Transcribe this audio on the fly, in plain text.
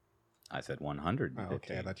I said 100. Oh,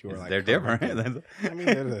 okay, I thought you were like... They're different. I mean,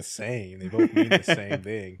 they're the same. They both mean the same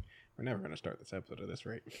thing. We're never going to start this episode at this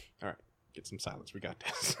rate. All right, get some silence. We got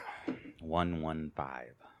this. 115.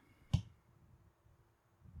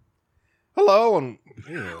 Hello and...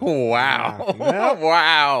 Wow. No,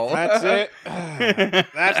 Wow. that's it.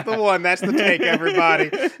 That's the one. That's the take,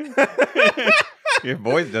 everybody. Your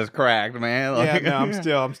voice just cracked, man. Yeah, no,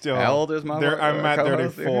 I'm still. How old is my I'm at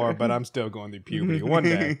co-host 34, but I'm still going through puberty. One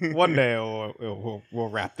day we'll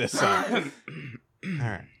wrap this up. All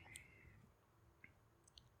right.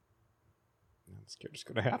 I'm scared it's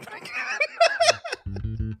going to happen again.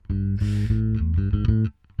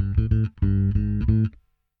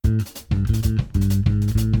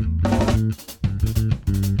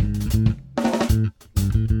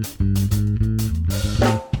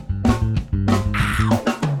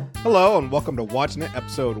 Hello and welcome to Watching It,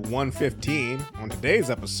 episode 115. On today's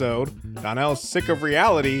episode, Donnell's sick of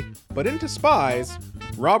reality, but into spies.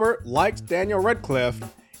 Robert likes Daniel Radcliffe,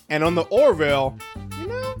 and on the Orville,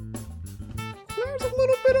 Claire's a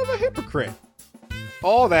little bit of a hypocrite.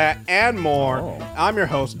 All that and more. Oh. I'm your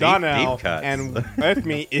host, Donnell, deep cuts. and with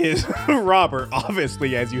me is Robert,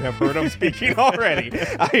 obviously, as you have heard him speaking already.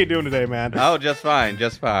 How you doing today, man? Oh, just fine.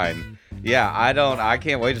 Yeah, I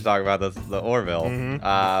can't wait to talk about the Orville.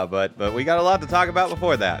 Mm-hmm. But we got a lot to talk about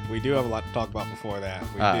before that. We do have a lot to talk about before that.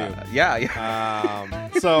 We do. Yeah.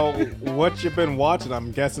 So what you've been watching?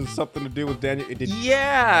 I'm guessing something to do with Daniel.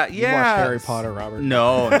 Yeah. You watched Harry Potter, Robert?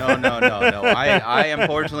 No. I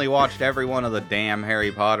unfortunately watched every one of the damn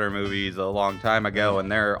Harry Potter movies a long time ago,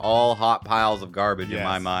 and they're all hot piles of garbage in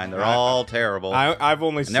my mind. They're all terrible. I've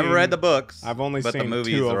only seen, never read the books. I've only but seen the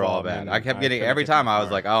movies two of are all them, bad. I kept getting every time I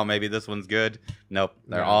was like, oh, maybe this one's good. Nope,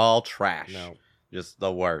 they're all trash. No, just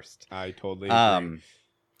the worst. I totally agree.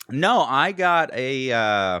 No, I got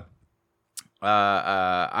a.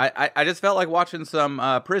 I just felt like watching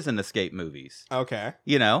some prison escape movies. Okay.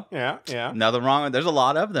 Yeah. Nothing wrong with. There's a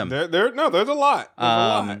lot of them. There's a lot.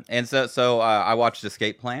 And so I watched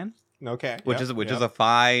Escape Plan. Okay. Which is a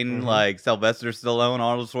fine like Sylvester Stallone,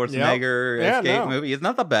 Arnold Schwarzenegger escape movie. It's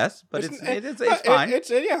not the best, but it's fine. It's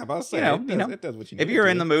about to say it does what you need. If you're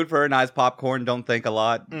in the mood for a nice popcorn, don't think a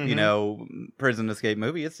lot, prison escape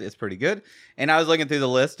movie, it's pretty good. And I was looking through the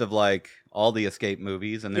list of like all the escape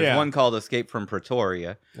movies, and there's one called Escape from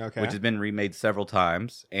Pretoria, which has been remade several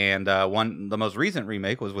times. And the most recent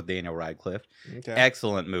remake was with Daniel Radcliffe. Okay.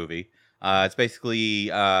 Excellent movie. It's basically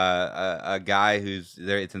a guy who's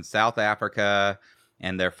there. It's in South Africa,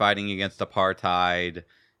 and they're fighting against apartheid.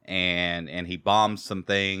 And he bombs some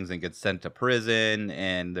things and gets sent to prison.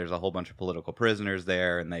 And there's a whole bunch of political prisoners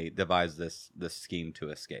there, and they devise this scheme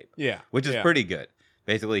to escape. Yeah, which is pretty good.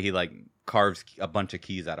 Basically, he like carves a bunch of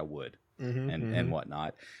keys out of wood and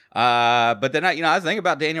whatnot. But then I was thinking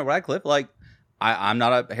about Daniel Radcliffe. Like, I'm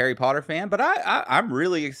not a Harry Potter fan, but I'm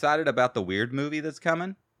really excited about the Weird movie that's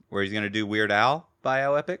coming, where he's going to do Weird Al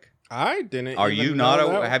bioepic. I didn't. Are you not?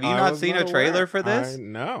 Have you not seen a trailer for this?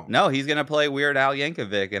 No. No, he's going to play Weird Al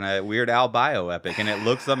Yankovic in a Weird Al bioepic, and it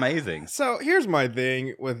looks amazing. So here's my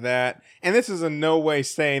thing with that, and this is in no way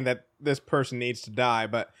saying that this person needs to die,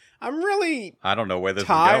 but I don't know where this is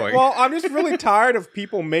going. Well, I'm just really tired of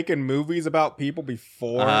people making movies about people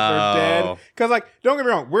before they're dead. Because, like, don't get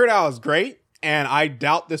me wrong, Weird Al is great. And I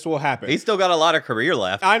doubt this will happen. He's still got a lot of career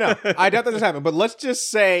left. I know. I doubt this will happen. But let's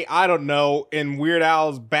just say, I don't know, in Weird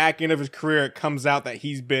Al's back end of his career, it comes out that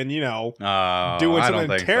he's been, doing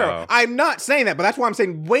something terrible. So. I'm not saying that, but that's why I'm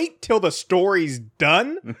saying wait till the story's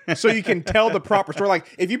done so you can tell the proper story. Like,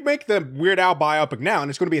 if you make the Weird Al biopic now,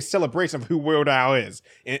 and it's going to be a celebration of who Weird Al is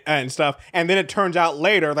and stuff, and then it turns out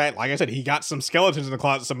later that, like I said, he got some skeletons in the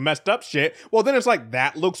closet, some messed up shit, well, then it's like,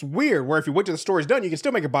 that looks weird. Where if you wait till the story's done, you can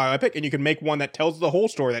still make a biopic, and you can make one that tells the whole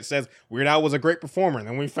story that says Weird Al was a great performer, and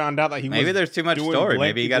then we found out that maybe there's too much story.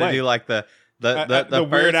 Maybe you got to do like the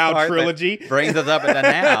Weird Al trilogy brings us up into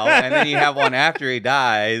now, and then you have one after he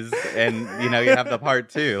dies, and you have the part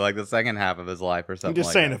two, like the second half of his life or something. I'm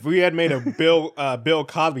just saying, if we had made a Bill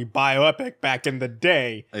Cosby biopic back in the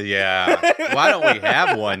day, why don't we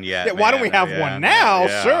have one yet? Why don't we have one now?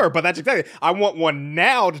 Yeah. Sure, but that's exactly. I want one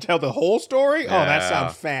now to tell the whole story. Oh, that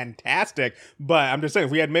sounds fantastic. But I'm just saying,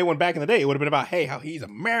 if we had made one back in the day, it would have been about how he's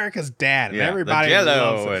America's dad, and everybody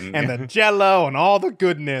loves him, and the Jell-O and all the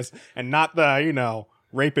goodness, and not the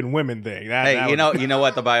raping women thing. You know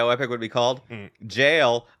what the bioepic would be called?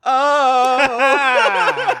 Jail. Oh,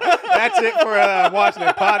 that's it for Watching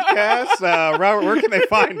It podcast. Robert, where can they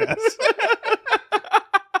find us?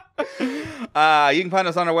 You can find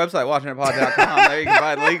us on our website, watchingitpod.com. There you can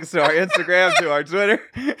find links to our Instagram, to our Twitter,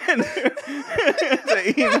 and to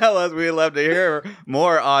email us. We'd love to hear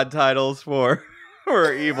more odd titles for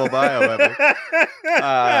evil bioweapons.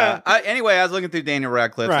 Anyway, I was looking through Daniel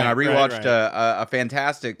Radcliffe, and I rewatched a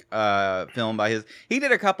fantastic film by his. He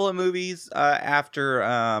did a couple of movies after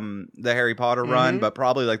the Harry Potter run, but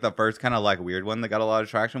probably like the first kind of like weird one that got a lot of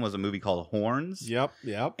traction was a movie called Horns. Yep.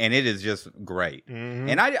 And it is just great.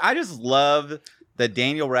 And I just love that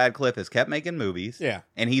Daniel Radcliffe has kept making movies. Yeah.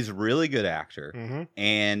 And he's a really good actor.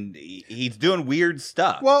 And he's doing weird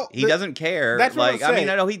stuff. Well, he doesn't care. That's like, I mean,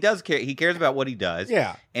 I know he does care. He cares about what he does.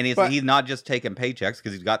 Yeah. And he's not just taking paychecks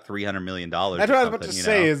because he's got $300 million. That's what I was about to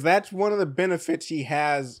say is that's one of the benefits he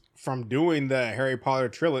has from doing the Harry Potter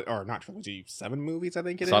trilogy, or not trilogy, 7 movies, I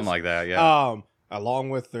think it is. Something like that, yeah. Along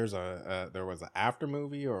with there was an after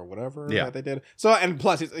movie or whatever that they did. So and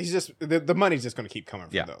plus he's just the money's just going to keep coming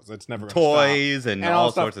from those. It's never gonna toys stop. and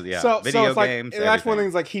all sorts of video games. That's one of the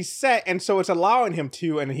things like he's set, and so it's allowing him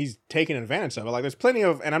to, and he's taking advantage of it. Like there's plenty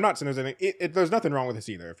of, and I'm not saying there's anything. There's nothing wrong with this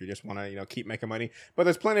either. If you just want to keep making money, but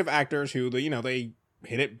there's plenty of actors who they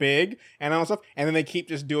hit it big and all stuff, and then they keep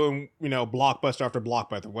just doing blockbuster after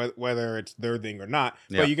blockbuster, whether it's their thing or not.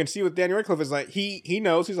 But you can see with Daniel Radcliffe is like he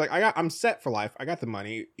knows, he's like I'm set for life. I got the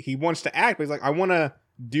money. He wants to act, but he's like I want to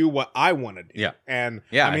do what I want to do. Yeah, and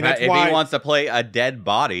I mean that's if he wants to play a dead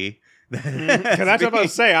body. Because that's what I was about to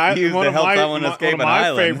say. One of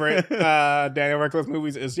my favorite Daniel Radcliffe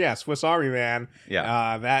movies is Swiss Army Man.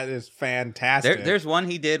 Yeah, that is fantastic. There's one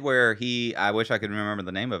he did where I wish I could remember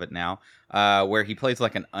the name of it now. Where he plays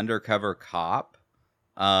like an undercover cop.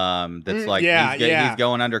 That's like he's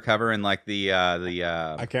going undercover in like the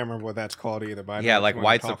I can't remember what that's called either. But like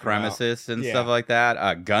white supremacists and stuff like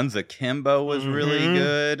that. Guns Akimbo was really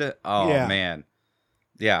good. Oh man,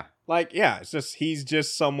 yeah. Like, it's just, he's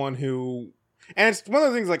just someone who, and it's one of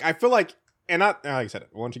the things, like, I feel like, and not, like I said,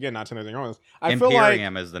 once again, not saying anything wrong with this, I feel like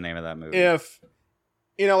Imperium is the name of that movie. If,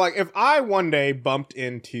 if I one day bumped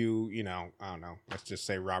into, I don't know, let's just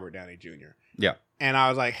say Robert Downey Jr. Yeah. And I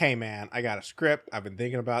was like, hey, man, I got a script. I've been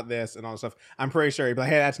thinking about this and all this stuff. I'm pretty sure he'd be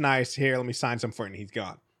like, hey, that's nice. Here, let me sign some for it. And he's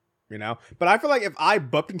gone. But I feel like if I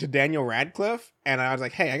bumped into Daniel Radcliffe and I was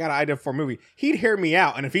like, hey, I got an idea for a movie, he'd hear me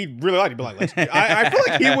out. And if he really liked it, he'd be like, let's do it. I feel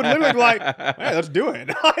like he would literally be like, hey, let's do it.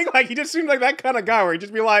 Like he just seems like that kind of guy where he'd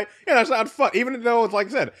just be like, that sounds fun. Even though it's like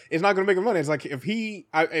I said, it's not going to make him money. It's like if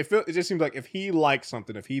it just seems like if he likes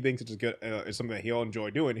something, if he thinks it's good, it's something that he'll enjoy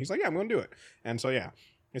doing, he's like, yeah, I'm going to do it. And so,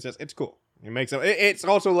 it's cool. It makes it. It's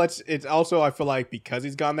also, I feel like because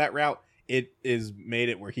he's gone that route, it is made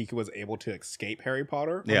it where he was able to escape Harry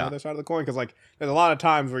Potter on the other side of the coin. Because like there's a lot of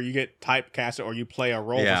times where you get typecasted or you play a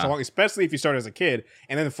role for so long, especially if you start as a kid,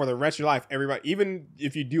 and then for the rest of your life, everybody, even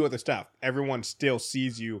if you do other stuff, everyone still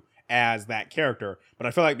sees you as that character. But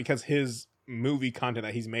I feel like because his movie content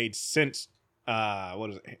that he's made since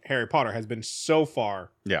Harry Potter has been so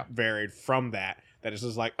far varied from that it's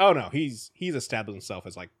just like, oh no, he's established himself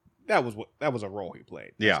as like that was a role he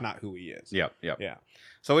played. That's not who he is. Yeah.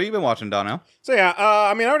 So what have you been watching, Donnell? So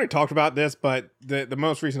I mean, I already talked about this, but the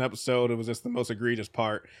most recent episode, it was just the most egregious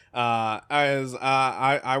part. I've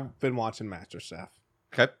been watching MasterChef.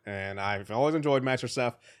 Okay. And I've always enjoyed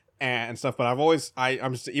MasterChef and stuff, but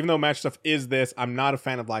I'm just, even though MasterChef is this, I'm not a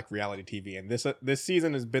fan of like reality TV, and this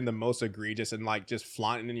season has been the most egregious and like just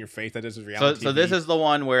flaunting in your face that this is reality TV. So this is the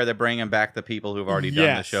one where they're bringing back the people who've already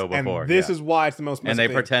done the show before. And this is why it's the most. And they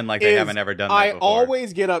pretend like they haven't ever done that before. I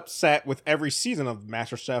always get upset with every season of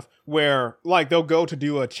MasterChef where like they'll go to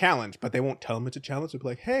do a challenge, but they won't tell them it's a challenge. They'll be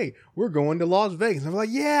like, "Hey, we're going to Las Vegas." And I'm like,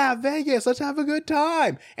 "Yeah, Vegas, let's have a good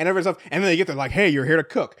time." And everything stuff. And then they get there like, "Hey, you're here to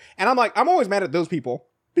cook." And I'm like, I'm always mad at those people.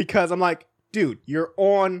 Because I'm like, dude, you're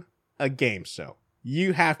on a game show.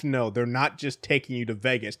 You have to know they're not just taking you to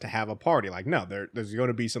Vegas to have a party. Like, no, there's going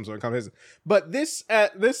to be some sort of competition. But this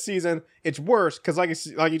season, it's worse because,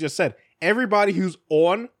 like you just said, everybody who's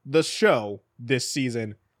on the show this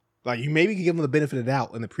season, like you maybe can give them the benefit of the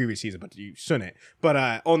doubt in the previous season, but you shouldn't.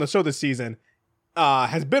 But on the show this season,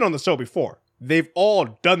 has been on the show before. They've all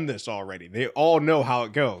done this already. They all know how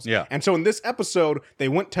it goes. Yeah. And so in this episode, they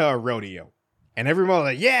went to a rodeo. And everyone was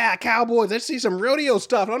like, yeah, cowboys, let's see some rodeo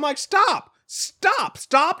stuff. And I'm like, stop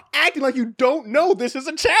acting like you don't know this is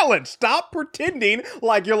a challenge. Stop pretending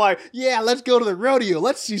like you're like, yeah, let's go to the rodeo.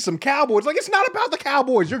 Let's see some cowboys. Like, it's not about the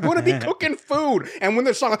cowboys. You're going to be cooking food. And when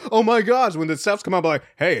they're song, like, oh my gosh, when the chefs come out, like,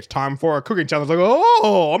 hey, it's time for a cooking challenge. Like,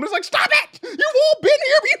 oh, I'm just like, stop it. You've all been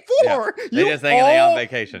here before. Yeah. They just think they on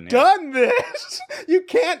vacation. Done this. You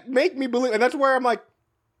can't make me believe. And that's where I'm like,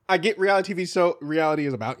 I get reality TV, so reality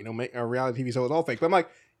is about, a reality TV show is all fake. But I'm like,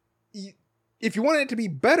 if you wanted it to be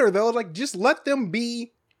better, though, like, just let them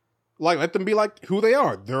be Like, let them be like who they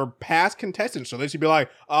are. They're past contestants, so they should be like,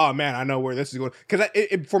 oh man, I know where this is going. Because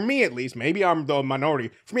for me at least, maybe I'm the minority.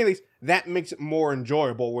 For me at least, that makes it more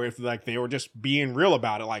enjoyable. Where if like they were just being real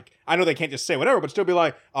about it, like I know they can't just say whatever, but still be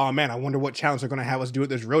like, oh man, I wonder what challenge they're going to have us do at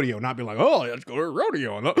this rodeo. Not be like, oh, let's go to a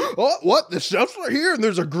rodeo. And what? The chefs are here and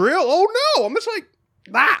there's a grill. Oh no! I'm just like.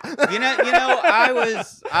 You know,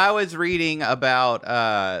 I was reading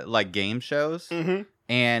about like game shows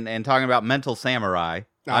and talking about Mental Samurai.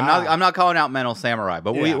 I'm not calling out Mental Samurai,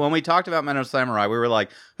 but when we talked about Mental Samurai, we were like,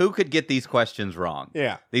 who could get these questions wrong?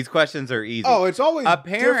 Yeah, these questions are easy. Oh, it's always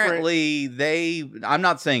apparently different. I'm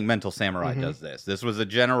not saying Mental Samurai does this. This was a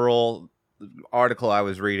general article I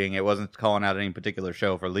was reading. It wasn't calling out any particular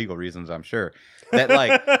show for legal reasons, I'm sure. That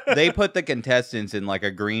like they put the contestants in like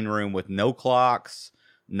a green room with no clocks,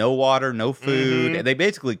 no water, no food. And they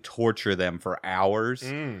basically torture them for hours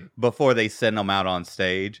before they send them out on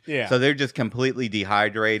stage. Yeah. So they're just completely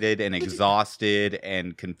dehydrated and exhausted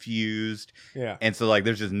and confused. Yeah. And so like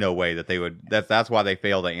there's just no way that they would that's why they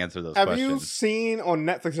fail to answer those questions. Have you seen on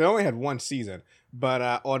Netflix, they only had one season, but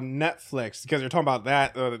on Netflix, because you're talking about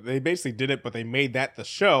that, they basically did it, but they made that the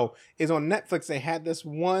show, is on Netflix they had this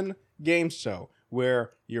one game show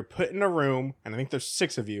where you're put in a room, and I think there's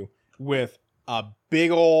 6 of you, with a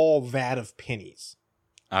big old vat of pennies.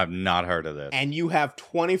 I've not heard of this. And you have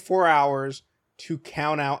 24 hours to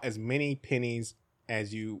count out as many pennies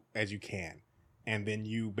as you can. And then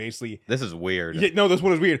you basically... This is weird. No, this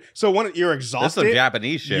one is weird. So you're exhausted. This is some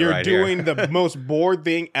Japanese shit right here. You're doing the most bored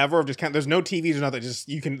thing ever of just count. There's no TVs or nothing. Just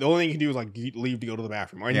the only thing you can do is like leave to go to the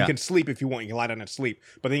bathroom. Or you can sleep if you want. You can lie down and sleep.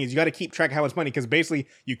 But the thing is, you got to keep track of how much money, because basically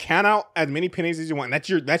you count out as many pennies as you want.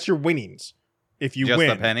 And that's your winnings. If you win.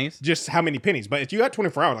 Just the pennies? Just how many pennies. But if you got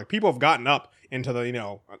 24 hours, like people have gotten up into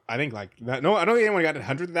the, I think like that. No, I don't think anyone got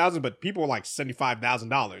 100,000, but people were like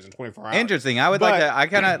 $75,000 in 24 hours. Interesting. I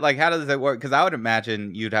kind of like, how does that work? Because I would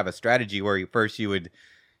imagine you'd have a strategy where you would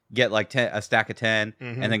get like a stack of 10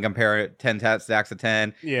 and then compare it 10 stacks of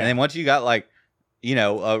 10. Yeah. And then once you got like,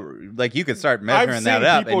 like you could start measuring that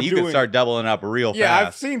up and you could start doubling up real fast. Yeah,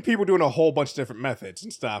 I've seen people doing a whole bunch of different methods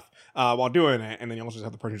and stuff while doing it. And then you also just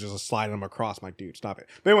have the person just sliding them across. I'm like, dude, stop it.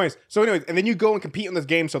 But anyways, and then you go and compete in this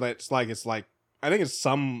game so that it's like, I think it's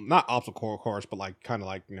some, not obstacle course, but like kind of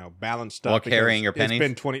like, balance stuff. While carrying your pennies? It's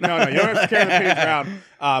been 20. No, you don't have to carry the pennies around.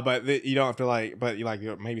 But you don't have to but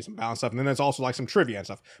you maybe some balance stuff. And then there's also like some trivia and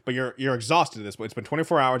stuff. But you're exhausted at this point. It's been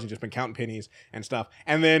 24 hours. You've just been counting pennies and stuff.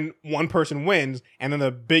 And then one person wins. And then the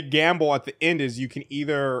big gamble at the end is you can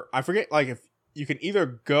either, I forget, like if you can either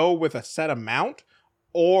go with a set amount,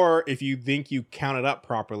 or if you think you counted up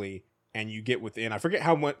properly, and you get within, I forget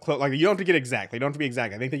how much, like you don't have to get exact. They don't have to be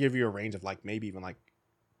exact. I think they give you a range of like maybe even like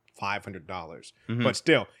 $500. But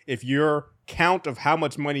still, if your count of how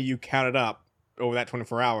much money you counted up over that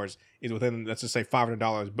 24 hours is within, let's just say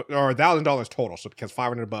 $500 or $1,000 total. So because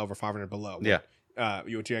 500 above or 500 below, what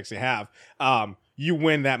you actually have, you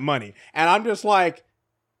win that money. And I'm just like,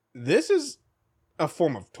 this is a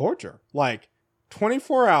form of torture. Like,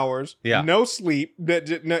 24 hours, no sleep,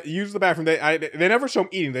 use the bathroom. They never show them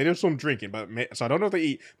eating. They just show them drinking. So I don't know if they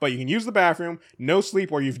eat, but you can use the bathroom, no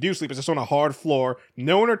sleep, or if you do sleep, it's just on a hard floor,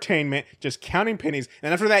 no entertainment, just counting pennies.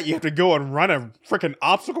 And after that, you have to go and run a freaking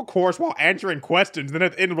obstacle course while answering questions. And then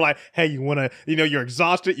at the end, like, hey, you want to, you're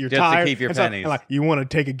exhausted, you're just tired. To keep your pennies. Like, you want to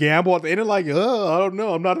take a gamble at the end of like, oh, I don't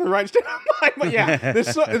know, I'm not in the right state of mind. But yeah,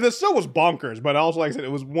 this show was bonkers. But also, like I said,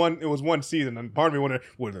 it was one season, and part of me wondered,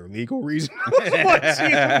 were there legal reasons?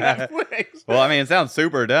 Well, I mean, it sounds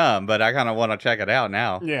super dumb, but I kind of want to check it out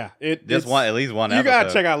now. Yeah, at least one episode. You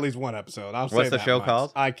gotta check out at least one episode. What's the show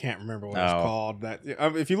called? I can't remember what it's called. That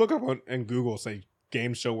if you look up in Google, say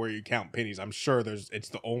game show where you count pennies, I'm sure it's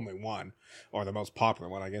the only one or the most popular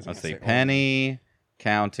one. I guess. Let's see, penny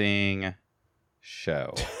counting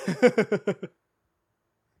show.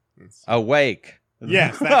 Awake.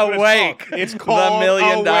 Yes, that's Awake. It's called The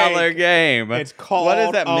 $1 Million Game. It's called What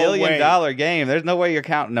is that $1 Million Game? There's no way you're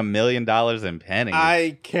counting $1 million in pennies.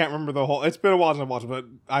 I can't remember the whole. It's been a while since I watched it, but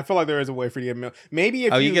I feel like there is a way for you to get maybe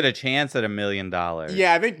if you get a chance at $1 million.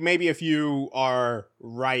 Yeah, I think maybe if you are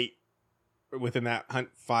right within that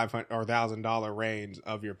 $500 or $1,000 range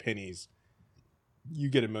of your pennies, you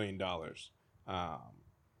get $1 million.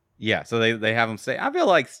 Yeah, so they have them stay. I feel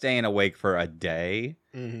like staying awake for a day.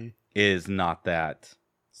 Is not that.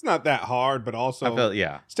 It's not that hard, but also I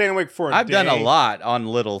feel, staying awake for a day. I've done a lot on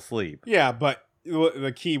little sleep. Yeah, but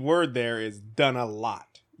the key word there is done a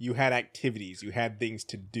lot. You had activities, you had things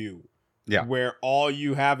to do. Yeah. Where all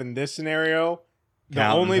you have in this scenario The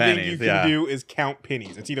only thing you can do is count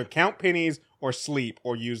pennies. It's either count pennies or sleep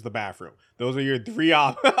or use the bathroom. Those are your three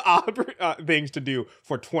things to do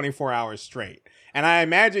for 24 hours straight. And I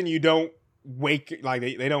imagine you don't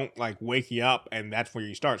they don't like wake you up and that's where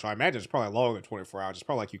you start. So I imagine it's probably longer than 24 hours. It's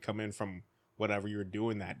probably like you come in from whatever you were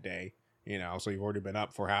doing that day, so you've already been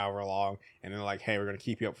up for however long. And then like, hey, we're going to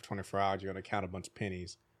keep you up for 24 hours. You're going to count a bunch of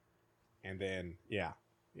pennies. And then, yeah,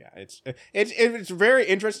 it's very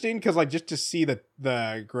interesting because like just to see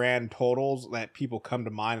the grand totals that people come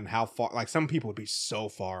to mind and how far, like some people would be so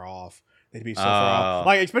far off. They'd be so far off.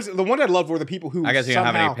 Like especially the one I loved were the people who I guess you don't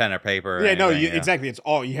have any pen or paper. Exactly. It's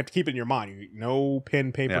all you have to keep it in your mind. No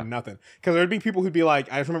pen, paper, nothing. Because there'd be people who'd be like,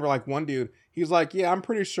 I just remember like one dude. He's like, yeah, I'm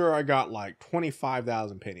pretty sure I got like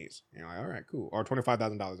 25,000 pennies. You're like, all right, cool, or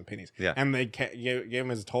 $25,000 in pennies. Yeah, and they gave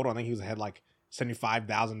him as a total. I think he had like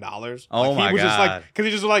 $75,000. Oh my god! Just like, because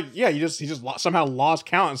he just like, he just somehow lost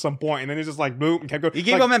count at some point, and then he just like boom and kept going. You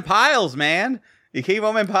keep them in piles, man. You keep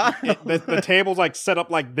them in piles. The table's like set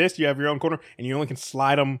up like this. You have your own corner, and you only can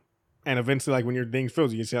slide them. And eventually, like when your thing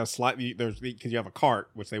fills, you can see how slightly because you have a cart,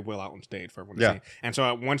 which they will out on stage for everyone to see. And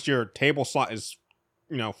so once your table slot is,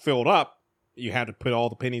 filled up, you have to put all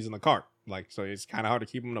the pennies in the cart. Like, so it's kind of hard to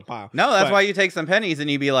keep them in a pile. No, that's why you take some pennies and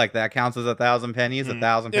you be like, that counts as 1,000 pennies,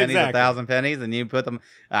 1,000 pennies, 1,000 pennies, and you put them.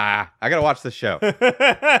 I gotta watch the show. I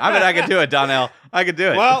bet I could do it, Donnell. I could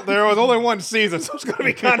do it. Well, there was only one season, so it's gonna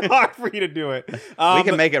be kind of hard for you to do it. We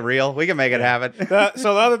can make it real. We can make it happen.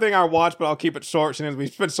 So the other thing I watched, but I'll keep it short since we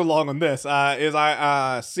spent so long on this,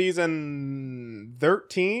 is season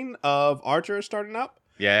 13 of Archer is starting up.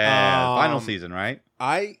 Yeah, final season, right?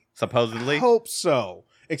 I supposedly hope so.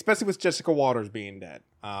 Especially with Jessica Waters being dead.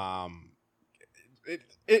 I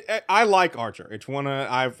like Archer. It's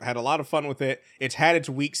I've had a lot of fun with it. It's had its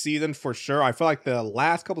weak season for sure. I feel like the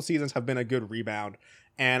last couple seasons have been a good rebound,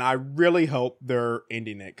 and I really hope they're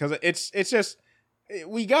ending it because it's just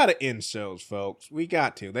we gotta end shows, folks. We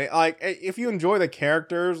got to. They like if you enjoy the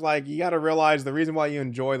characters, like you gotta realize the reason why you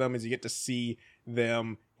enjoy them is you get to see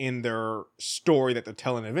them in their story that they're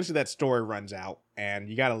telling. Eventually, that story runs out, and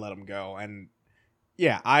you gotta let them go. And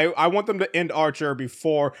yeah, I want them to end Archer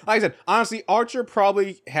before. Like I said, honestly, Archer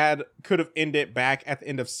probably could have ended back at the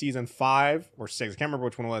end of season 5 or 6. I can't remember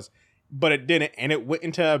which one it was, but it didn't, and it went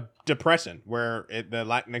into depression where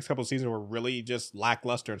the next couple of seasons were really just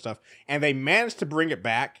lackluster and stuff. And they managed to bring it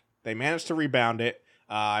back. They managed to rebound it.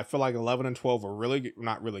 I feel like 11 and 12 were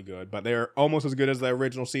not really good, but they're almost as good as the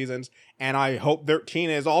original seasons. And I hope 13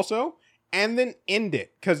 is also. And then end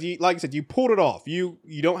it, because like I said, you pulled it off. You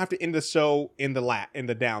don't have to end the show in the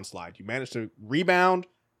downslide. You managed to rebound,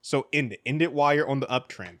 so end it while you're on the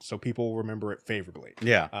uptrend, so people remember it favorably.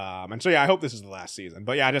 Yeah. And so yeah, I hope this is the last season.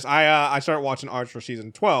 But yeah, I started watching Archer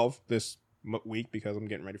season 12 this week because I'm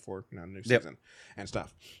getting ready for a new season and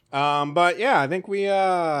stuff. But yeah, I think we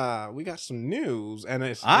got some news, and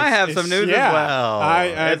I have some news as well.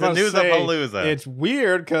 It's a news-a-palooza. It's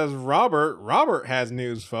weird because Robert has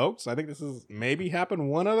news, folks. I think this is maybe happened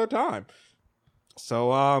one other time. So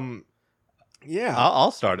yeah, I'll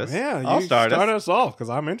start us. Yeah, I'll start us off because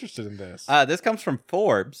I'm interested in this. This comes from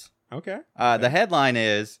Forbes. Okay. The headline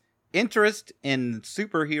is "Interest in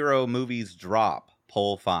Superhero Movies Drop."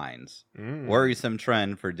 Poll finds worrisome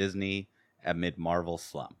trend for Disney amid Marvel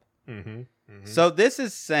slump. So this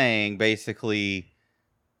is saying basically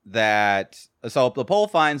that the poll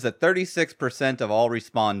finds that 36% of all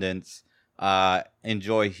respondents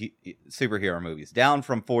enjoy superhero movies, down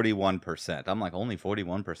from 41%. I'm like, only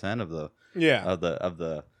 41% of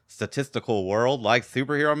the statistical world likes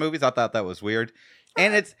superhero movies. I thought that was weird,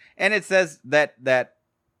 and it says that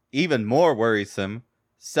even more worrisome.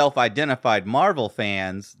 Self-identified Marvel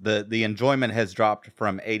fans, the enjoyment has dropped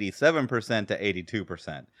from 87% to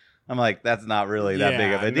 82%. I'm like, that's not really that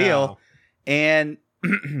big of a deal. No. And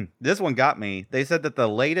this one got me. They said that the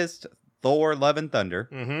latest Thor: Love and Thunder.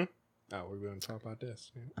 Oh, we're going to talk about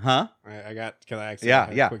this. Huh? I got. Can I ask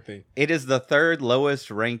a quick thing? It is the third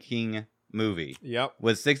lowest ranking movie. Yep.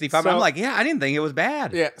 With 65. I'm like, I didn't think it was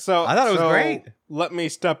bad. Yeah. So I thought it was great. Let me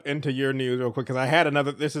step into your news real quick because I had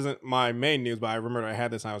another. This isn't my main news, but I remember I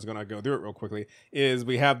had this. And I was going to go through it real quickly. Is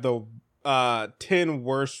we have the 10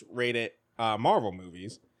 worst rated Marvel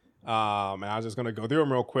movies. And I was just going to go through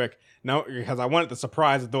them real quick. No, because I wanted the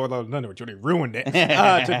surprise of Thor: Love and Thunder, which really ruined it.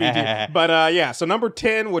 But yeah, so number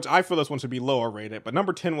 10, which I feel this one should be lower rated, but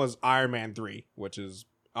number 10 was Iron Man 3, which is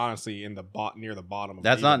honestly in the near the bottom of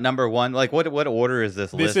That's not number 1. Like what order is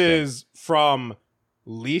this listed? This is from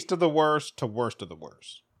least of the worst to worst of the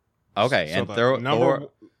worst. Okay, so and Thor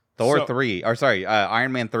Thor 3, or sorry,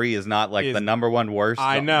 Iron Man 3 is not like the number one worst.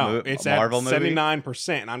 I know it's Marvel at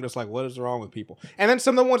 79%, and I'm just like, what is wrong with people? And then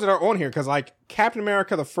some of the ones that are on here, because like Captain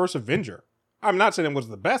America: The First Avenger, I'm not saying it was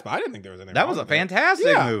the best, but I didn't think there was anything. That was a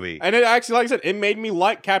fantastic movie, and it actually, like I said, it made me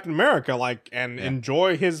like Captain America, and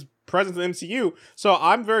enjoy his presence in the MCU. So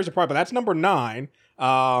I'm very surprised, but that's number 9.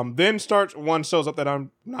 Then one shows up that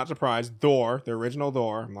I'm not surprised. Thor, the original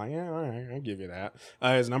Thor. I'm like, yeah, all right, I'll give you that.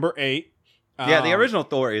 Is number 8. Yeah, the original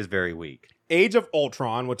Thor is very weak. Age of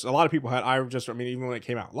Ultron, which a lot of people had. Even when it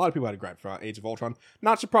came out, a lot of people had a gripe for Age of Ultron.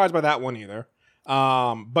 Not surprised by that one either.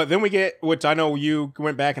 But then we get, which I know you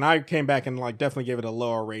went back and I came back and like definitely gave it a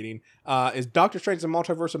lower rating. Is Doctor Strange: The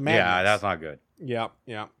Multiverse of Madness? Yeah, that's not good. Yeah.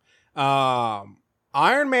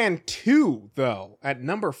 Iron Man 2, though, at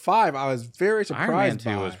number 5, I was very surprised.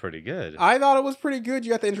 Iron Man 2 was pretty good. I thought it was pretty good.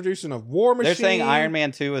 You got the introduction of War Machine. They're saying Iron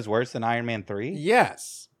Man 2 is worse than Iron Man 3?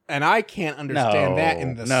 Yes. And I can't understand that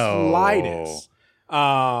in the slightest.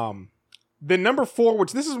 Then number 4,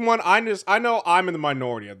 which this is one I know I'm in the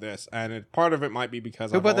minority of this, and part of it might be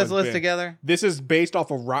because who put this list together? This is based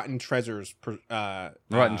off of Rotten Treasures.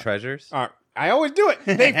 Rotten Treasures? I always do it.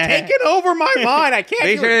 They've taken over my mind. I can't.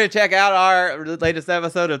 Be sure to check out our latest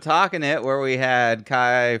episode of Talking It, where we had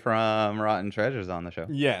Kai from Rotten Treasures on the show.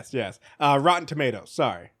 Yes. Rotten Tomatoes.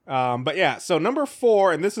 Sorry. But yeah, so number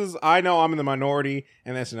 4, and this is, I know I'm in the minority,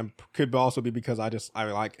 and this could also be because I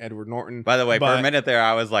like Edward Norton. By the way, for a minute there,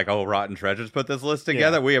 I was like, oh, Rotten Treasures put this list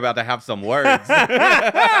together? Yeah. We about to have some words.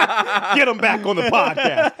 Get them back on the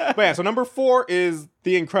podcast. But yeah, so number 4 is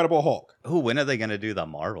The Incredible Hulk. Ooh, when are they going to do the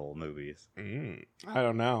Marvel movies? I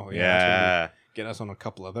don't know. Yeah. Get us on a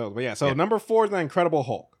couple of those. But yeah, so number 4 is The Incredible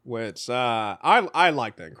Hulk, which I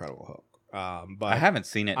like The Incredible Hulk. But I haven't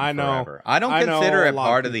seen it in forever. I don't consider it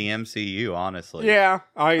part of the MCU, honestly. Yeah.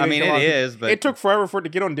 I mean, it is, but it took forever for it to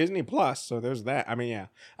get on Disney Plus, so there's that. I mean, yeah.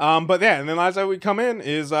 But yeah, and then as we come in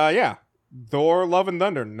is, Thor: Love and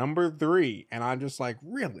Thunder, number 3. And I'm just like,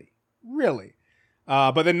 really?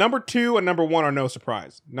 But then number 2 and number 1 are no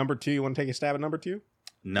surprise. Number 2, you want to take a stab at number 2?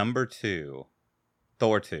 Number 2,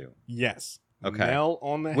 Thor 2. Yes. Okay. Nail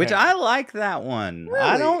on the head. Which I like that one. Really?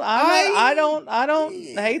 I don't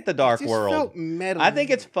hate the Dark World. I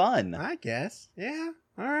think it's fun. I guess. Yeah.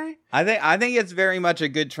 All right. I think it's very much a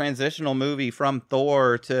good transitional movie from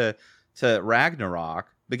Thor to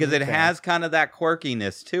Ragnarok because it has kind of that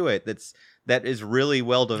quirkiness to it that is really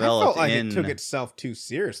well developed. I felt like it took itself too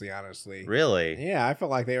seriously, honestly. Really? Yeah, I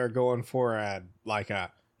felt like they were going for a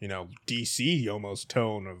DC almost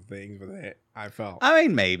tone of things with it. I felt. I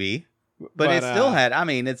mean, maybe. But it still had. I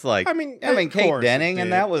mean, it's like. I mean, Kate Denning,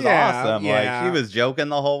 and that was awesome. Yeah. Like she was joking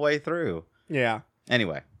the whole way through. Yeah.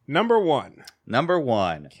 Anyway, number 1.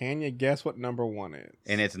 Can you guess what number 1 is?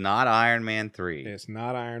 And it's not Iron Man 3. It's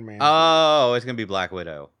not Iron Man. 3. Oh, it's gonna be Black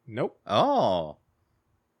Widow. Nope. Oh,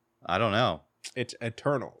 I don't know. It's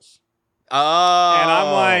Eternals. Oh, and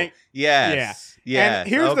I'm like, yes. And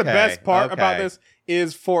here's the best part about this.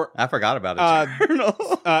 Is for I forgot about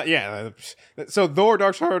it. So Thor: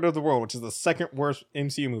 Dark Side of the World, which is the second worst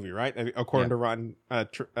MCU movie, right? According to Rotten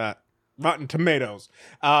Tomatoes,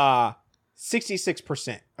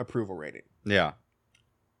 66% approval rating. Yeah.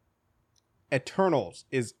 Eternals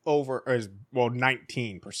is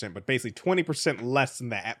 19%, but basically 20% less than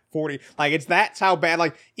that at 40. Like that's how bad.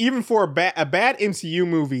 Like even for a bad MCU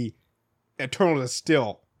movie, Eternals is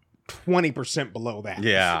still 20% below that.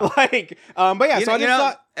 Yeah. But yeah, so I just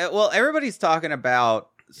thought. Well, everybody's talking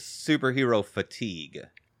about superhero fatigue.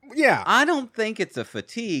 Yeah. I don't think it's a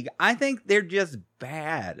fatigue. I think they're just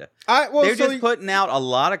bad. They're just putting out a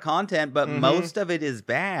lot of content, but most of it is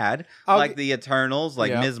bad. Like the Eternals,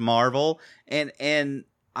 like Ms. Marvel. And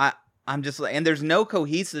I'm just like, and there's no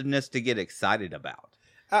cohesiveness to get excited about.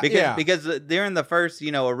 Because during the first,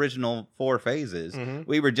 original 4 phases,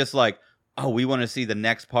 we were just like, oh, we want to see the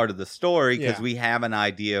next part of the story because we have an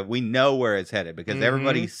idea. We know where it's headed because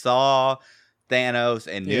everybody saw Thanos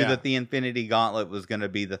and knew that the Infinity Gauntlet was going to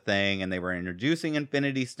be the thing, and they were introducing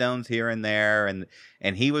Infinity Stones here and there,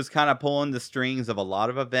 and he was kind of pulling the strings of a lot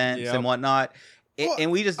of events and whatnot. And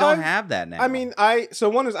we just don't have that now. I mean, I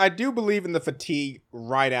do believe in the fatigue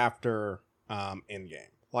right after Endgame.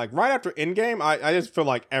 Like right after Endgame, I just feel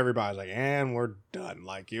like everybody's like, and we're done.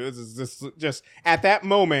 Like it was just at that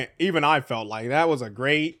moment, even I felt like that was a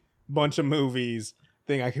great bunch of movies.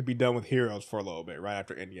 think I could be done with Heroes for a little bit right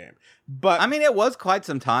after Endgame. But I mean, it was quite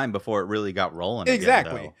some time before it really got rolling.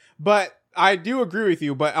 Exactly. Again, but I do agree with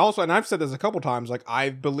you. But also, and I've said this a couple times, like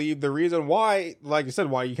I believe the reason why, like you said,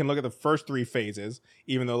 why you can look at the first 3 phases,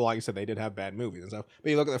 even though, like you said, they did have bad movies and stuff.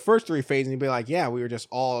 But you look at the first 3 phases and you'd be like, yeah, we were just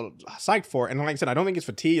all psyched for it. And like I said, I don't think it's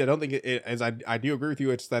fatigue. I don't think as I do agree with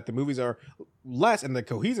you, it's that the movies are less and the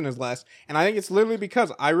cohesion is less. And I think it's literally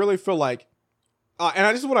because I really feel like,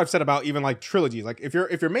 and this is what I've said about even like trilogies. Like if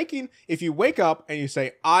you wake up and you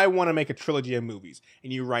say, I want to make a trilogy of movies,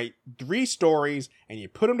 and you write 3 stories and you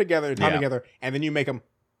put them together and tie them together, and then you make them,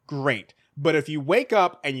 great. But if you wake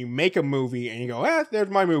up and you make a movie and you go,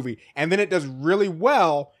 there's my movie, and then it does really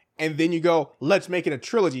well, and then you go, let's make it a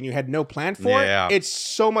trilogy, and you had no plan for it, it's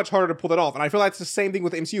so much harder to pull that off. And I feel like it's the same thing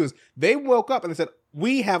with the MCU. Is they woke up and they said,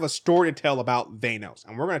 we have a story to tell about Thanos,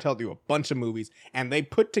 and we're going to tell you a bunch of movies. And they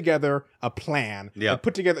put together a plan. They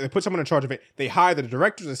put someone in charge of it. They hired the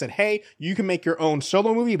directors and said, hey, you can make your own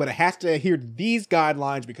solo movie, but it has to adhere to these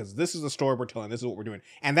guidelines because this is the story we're telling. This is what we're doing.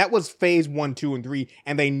 And that was phase 1, 2, and 3.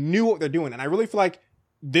 And they knew what they're doing. And I really feel like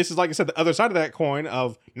this is, like I said, the other side of that coin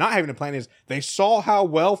of not having a plan is they saw how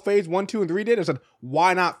well phase 1, 2, and 3 did and said,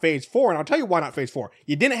 why not phase 4? And I'll tell you why not phase 4.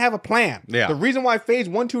 You didn't have a plan. Yeah. The reason why phase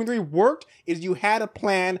 1, 2, and 3 worked is you had a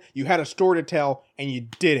plan, you had a story to tell, and you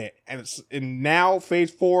did it. And now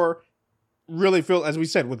phase 4 really feels, as we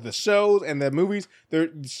said, with the shows and the movies,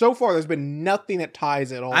 so far there's been nothing that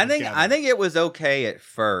ties it all together. I think it was okay at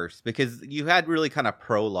first because you had really kind of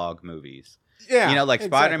prologue movies. Yeah, you know, like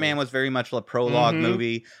exactly. Spider-Man was very much a prologue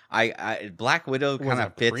movie. Black Widow kind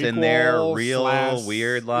of fits in there, real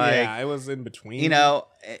weird. Like, yeah, it was in between. You know,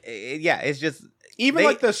 it's just even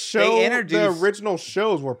like the show. The original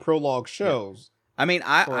shows were prologue shows. Yeah. I mean,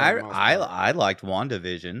 I liked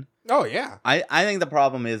WandaVision. Oh yeah. I think the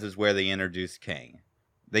problem is where they introduced King.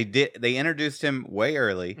 They introduced him way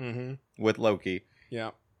early with Loki.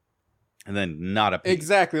 Yeah. And then not a peep.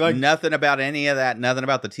 Exactly, like nothing about any of that. Nothing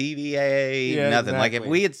about the TVA. Nothing. Exactly. Like if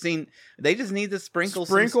we had seen, they just need to sprinkle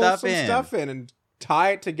some stuff in and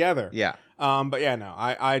tie it together. Yeah. But yeah, no,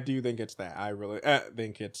 I do think it's that. I really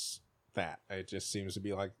think it's that. It just seems to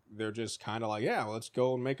be like they're just kind of like, yeah, let's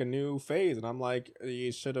go and make a new phase. And I'm like,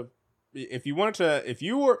 you should have. If you wanted to, if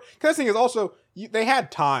you were, because the thing is also, they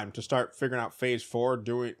had time to start figuring out phase 4,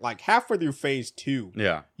 doing like halfway through phase 2.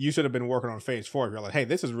 Yeah. You should have been working on phase 4. You're like, hey,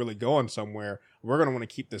 this is really going somewhere. We're going to want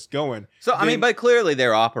to keep this going. So, I mean, but clearly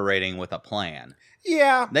they're operating with a plan.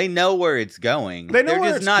 Yeah. They know where it's going. They're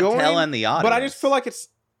just not telling the audience. But I just feel like it's,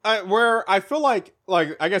 where I feel like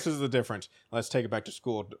I guess this is the difference. Let's take it back to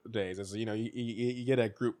school days. Is you get a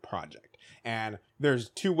group project. And there's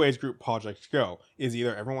 2 ways group projects go. Is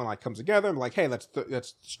either everyone like comes together and like, hey, let's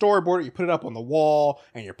storyboard it. You put it up on the wall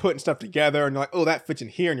and you're putting stuff together and you're like, oh, that fits in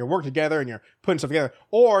here, and you work together and you're putting stuff together.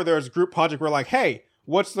 Or there's a group project where like, hey,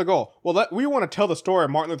 what's the goal? Well, we want to tell the story of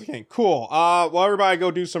Martin Luther King. Cool. Well, everybody go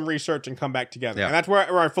do some research and come back together. Yeah. And that's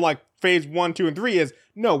where I feel like phase 1, 2, and 3 is,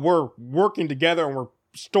 no, we're working together and we're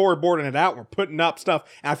storyboarding it out, we're putting up stuff.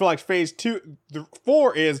 And I feel like phase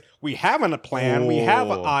 4 is we have a plan, we have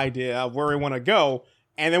an idea of where we want to go,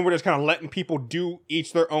 and then we're just kind of letting people do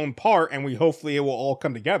each their own part, and hopefully it will all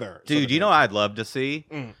come together. Dude, you know what I'd love to see?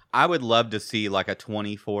 I would love to see like a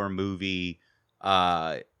 24 movie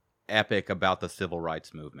epic about the civil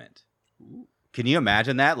rights movement. Ooh. Can you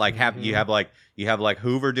imagine that? Like you have like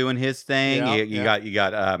Hoover doing his thing. You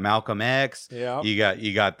got Malcolm X. Yeah. You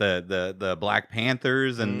got the Black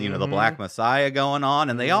Panthers and the Black Messiah going on,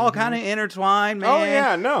 and they all kind of intertwine, man. Oh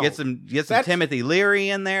yeah, no. Get some Timothy Leary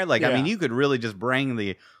in there. Like I mean, you could really just bring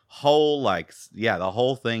the whole the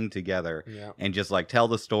whole thing together and just like tell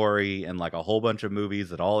the story and like a whole bunch of movies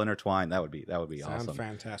that all intertwine. That would be Sounds awesome.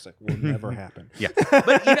 Fantastic. Will never happen. Yeah,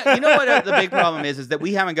 but you know what the big problem is that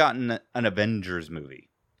we haven't gotten an Avengers movie.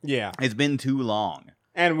 Yeah, it's been too long,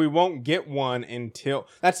 and we won't get one until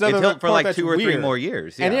for like 2 or 3 more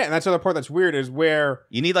years. Yeah. And that's the other part that's weird is where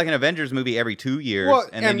you need like an Avengers movie every 2 years,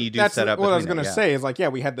 and then you do set up. What I was going to say is like,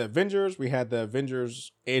 we had the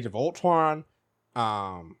Avengers, Age of Ultron.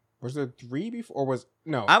 Was there 3 before, or was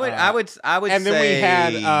no? I would. And then we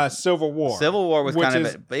had Civil War. Civil War was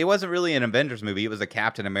it wasn't really an Avengers movie. It was a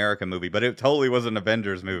Captain America movie, but it totally was an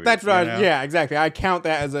Avengers movie. That's right. Yeah, exactly. I count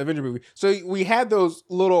that as an Avengers movie. So we had those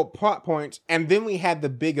little plot points, and then we had the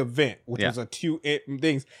big event, which was 2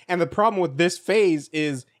 things. And the problem with this phase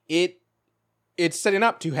is it's setting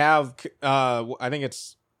up to have. I think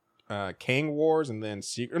it's. Kang Wars and then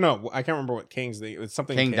no, I can't remember what Kang's thing. It was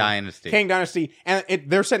something Kang Dynasty. Kang Dynasty, and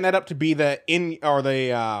they're setting that up to be the in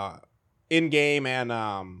game and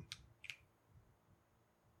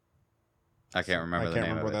I can't remember. I can't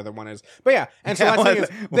remember what the other one is. But yeah, and so that's the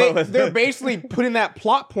thing is they're basically putting that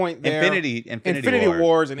plot point there. Infinity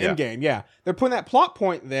Wars and Endgame. Yeah, they're putting that plot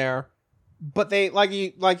point there, but they like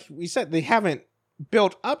we said, they haven't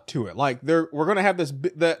built up to it. Like we're gonna have this.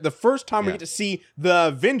 The first time we get to see the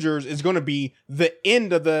Avengers is going to be the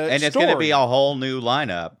end of the and it's going to be a whole new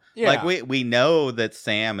lineup. Yeah. Like we know that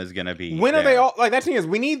Sam is going to be. When are they all like? That thing is,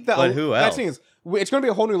 we need the. But who else? That thing is, it's going to be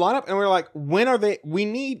a whole new lineup, and we're like, when are they? We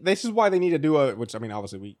need. This is why they need to do a. Which I mean,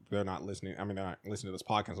 obviously, they're not listening. I mean, they're not listening to this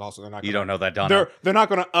podcast. Also, they're not. You don't know that, Donna. They're not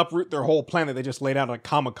going to uproot their whole plan that they just laid out at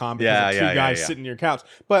Comic-Con because of two guys sitting in your couch.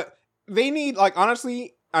 But they need, like,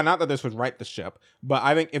 honestly. Not that this would right the ship, but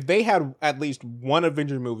I think if they had at least one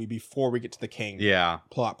Avengers movie before we get to the King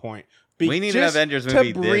plot point. We need an Avengers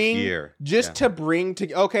movie this year. To bring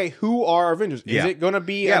to, okay, who are Avengers? Is it going to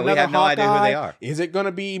be another we have no Hawkeye? idea who they are. Is it going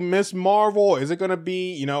to be Miss Marvel? Is it going to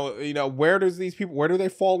be, where do they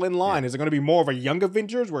fall in line? Is it going to be more of a young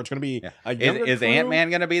Avengers where it's going to be a younger Is Ant-Man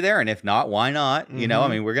going to be there? And if not, why not? Mm-hmm. I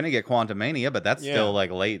mean, we're going to get Quantumania, but that's still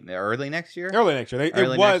like early next year. Early next year.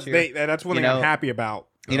 That's one thing I'm happy about.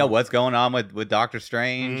 What's going on with Doctor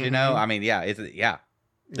Strange, Mm-hmm. I mean,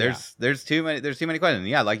 There's too many questions.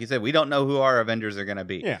 Yeah, like you said, we don't know who our Avengers are going to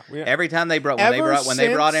be. Yeah. Every time they brought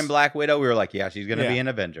in Black Widow, we were like, yeah, she's going to be an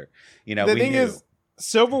Avenger. The thing is,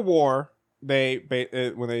 Civil War,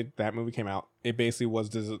 that movie came out, it basically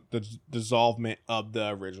was the dissolvement of the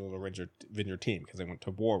original Avenger team because they went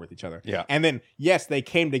to war with each other. Yeah. And then, yes, they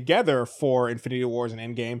came together for Infinity Wars and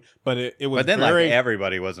Endgame, but it was. But then,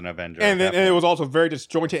 everybody was an Avenger. And it was also very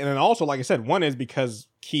disjointed. And then also, like I said, one is because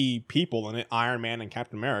key people in it, Iron Man and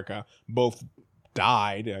Captain America, both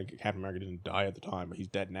died. Captain America didn't die at the time, but he's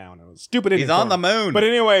dead now, and it was stupid. He's on the moon. But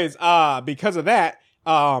anyways, because of that,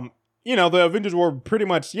 the Avengers were pretty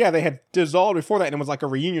much, they had dissolved before that, and it was like a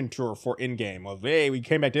reunion tour for Endgame of, hey, we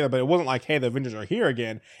came back together, but it wasn't like, hey, the Avengers are here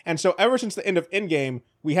again. And so ever since the end of Endgame,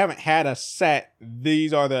 we haven't had a set,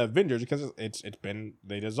 these are the Avengers, because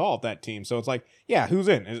they dissolved that team. So it's like, who's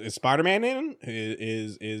in? Is Spider-Man in?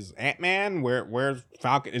 Is Ant-Man? Where's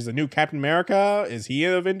Falcon? Is the new Captain America? Is he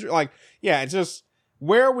an Avenger? Like, it's just,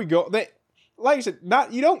 where we go, like I said,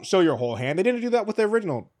 you don't show your whole hand. They didn't do that with the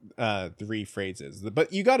original 3 phrases,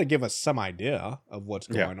 but you got to give us some idea of what's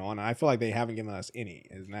going on. And I feel like they haven't given us any,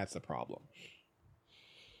 and that's the problem.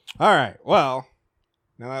 All right, well,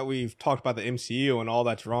 now that we've talked about the MCU and all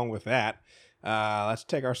that's wrong with that, let's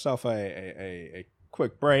take ourselves a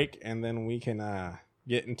quick break, and then we can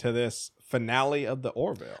get into this finale of the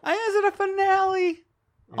Orville. Is it a finale?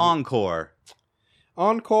 Encore,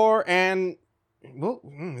 and. Well,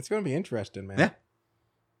 it's going to be interesting, man. Yeah.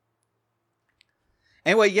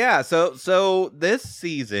 Anyway, so this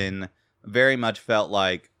season very much felt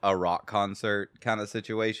like a rock concert kind of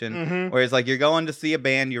situation, where it's like you're going to see a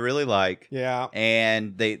band you really like,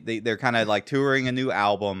 and they're kind of like touring a new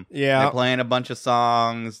album, they're playing a bunch of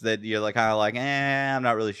songs that you're like kind of like, I'm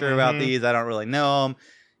not really sure about these, I don't really know them.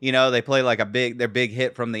 They play like their big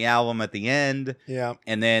hit from the album at the end. Yeah.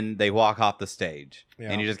 And then they walk off the stage. Yeah.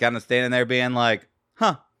 And you're just kind of standing there being like,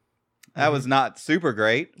 that was not super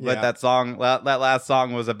great, but that last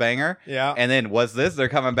song was a banger. Yeah. And then they're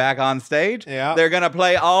coming back on stage. Yeah. They're going to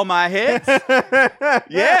play all my hits.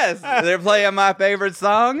 Yes. They're playing my favorite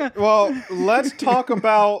song. Well, let's talk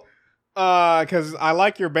about, because I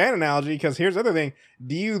like your band analogy, because here's the other thing.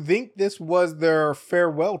 Do you think this was their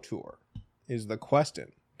farewell tour is the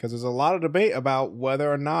question? Because there's a lot of debate about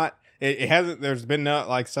whether or not it hasn't. There's been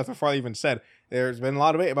like Seth MacFarlane even said. There's been a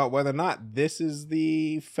lot of debate about whether or not this is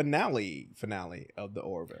the finale of the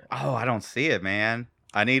Orville. Oh, I don't see it, man.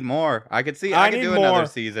 I need more. I could do another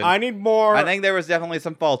season. I need more. I think there was definitely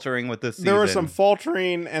some faltering with this season. There was some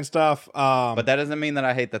faltering and stuff. But that doesn't mean that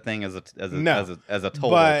I hate the thing as a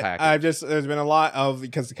total package. There's been a lot of,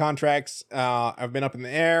 because the contracts have been up in the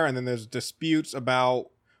air, and then there's disputes about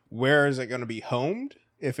where is it going to be homed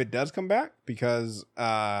if it does come back, because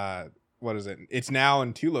what is it? It's now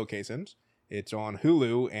in 2 locations. It's on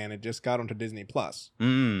Hulu, and it just got onto Disney Plus.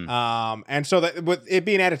 And so that with it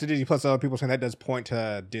being added to Disney Plus, other people saying that does point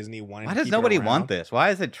to Disney wanting. Why to does keep nobody it around. want this? Why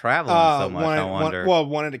is it traveling so much? I wonder.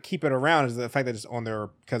 Wanted to keep it around is the fact that it's on there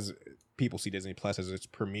because people see Disney Plus as its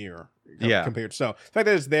premiere. Compared. So the fact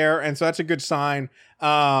that it's there, and so that's a good sign.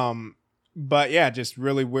 But yeah, just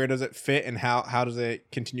really where does it fit, and how does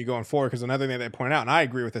it continue going forward? Because another thing that they pointed out, and I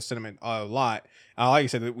agree with this sentiment a lot. Like I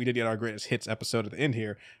said, we did get our greatest hits episode at the end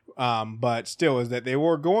here, but still, is that they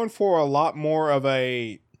were going for a lot more of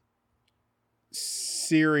a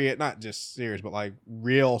serious, not just serious, but like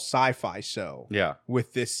real sci-fi show. Yeah.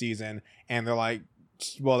 With this season, and they're like,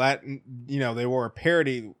 well, that they were a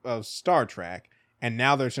parody of Star Trek, and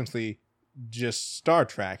now they're essentially just Star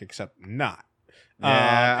Trek, except not.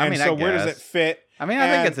 Yeah, I mean, so where does it fit? I mean,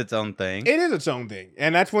 I think it's its own thing. It is its own thing,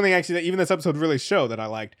 and that's one thing actually that even this episode really showed that I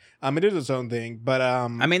liked. It is its own thing, but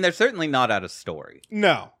I mean, they're certainly not out of story.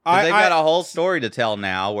 No, they've got a whole story to tell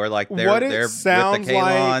now, where like they're with the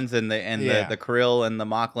Kaylons and the Krill and the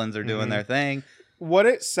Moclans are doing their thing. What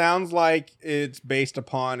it sounds like it's based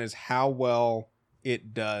upon is how well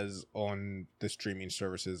it does on the streaming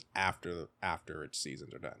services after its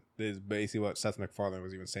seasons are done. This is basically what Seth MacFarlane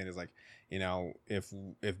was even saying, is like, you know,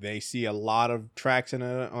 if they see a lot of traction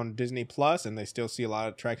on Disney Plus and they still see a lot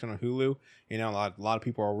of traction on Hulu, you know, a lot of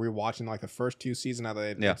people are rewatching like the first 2 seasons now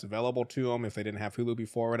that it's available to them if they didn't have Hulu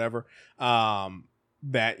before or whatever.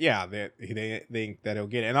 They think that he'll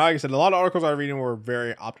get it. And like I said, a lot of articles I was reading were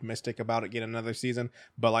very optimistic about it getting another season.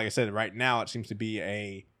 But like I said, right now it seems to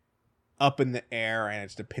be up in the air, and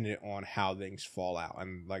it's dependent on how things fall out.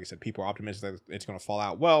 And like I said, people are optimistic that it's going to fall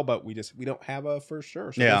out well, but we don't have a for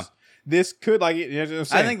sure. So this could, like, you know,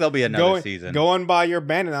 I think there'll be another season. Going by your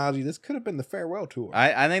band analogy, this could have been the farewell tour.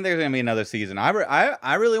 I think there's going to be another season.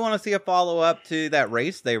 I really want to see a follow up to that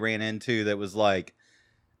race they ran into that was like,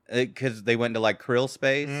 because they went to like Krill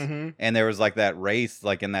space, and there was like that race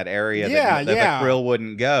like in that area that the Krill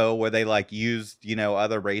wouldn't go, where they like used, you know,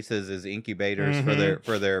 other races as incubators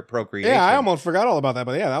for their procreation. Yeah, I almost forgot all about that,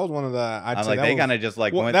 but yeah, that was one of the. They kind of just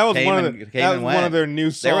like went. That was one of their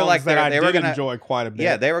new songs. They were like I did enjoy quite a bit.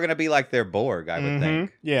 Yeah, they were gonna be like their Borg, I would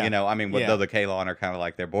think. Yeah, you know, I mean, though the Kaylon are kind of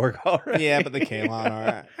like their Borg already. Yeah, but the Kaylon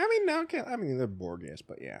are. I mean, they're Borg-ish,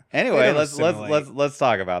 but yeah. Anyway, let's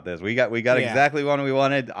talk about this. We got exactly what we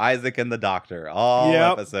wanted. Isaac and the Doctor,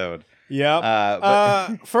 episode.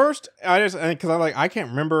 Yeah. First, I can't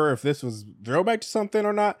remember if this was throwback to something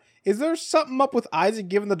or not. Is there something up with Isaac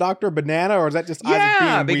giving the Doctor a banana, or is that just Isaac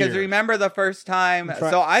being weird? Yeah, because remember the first time.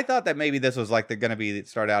 So I thought that maybe this was like they're going to be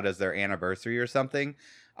start out as their anniversary or something.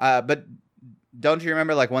 But don't you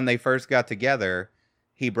remember, like when they first got together,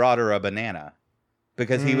 he brought her a banana.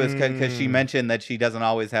 Because she mentioned that she doesn't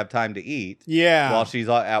always have time to eat while she's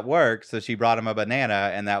at work, so she brought him a banana,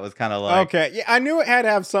 and that was kind of like... Okay, yeah, I knew it had to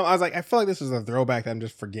have some... I was like, I feel like this was a throwback that I'm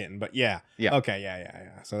just forgetting, but yeah. Okay,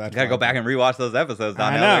 yeah. So that's... You gotta go back and rewatch those episodes,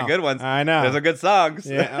 Donnell. They're good ones. I know. Those are good songs.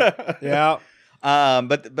 Yeah.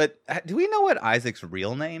 But do we know what Isaac's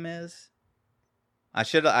real name is? I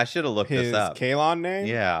should have looked this up. His Kaylon name?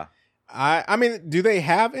 Yeah. I mean, do they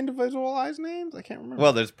have individualized names? I can't remember.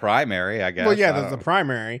 Well, there's primary, I guess. Well, yeah, there's the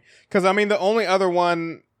primary. Because, I mean, the only other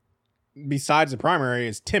one besides the primary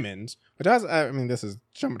is Timmons, which this is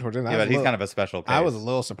jumping towards him. Yeah, but he's kind of a special case. I was a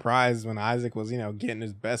little surprised when Isaac was, getting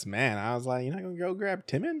his best man. I was like, you're not going to go grab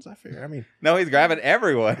Timmons? I figure, No, he's grabbing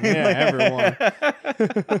everyone. Yeah, everyone.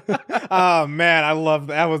 Oh, man, I love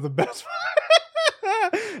that. That was the best one.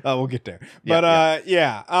 We'll get there, but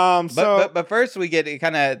but first we get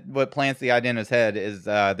kind of what plants the idea in his head is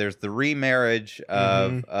there's the remarriage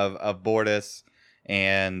of Bortus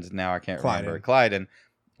and now I can't remember Clyden,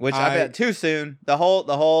 which I bet too soon. This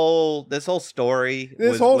whole story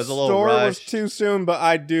was a little rushed. Was too soon, but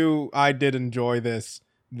I did enjoy this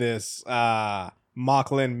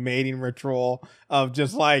Moclan mating ritual of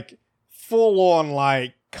just like full on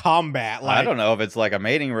like combat. Like, I don't know if it's like a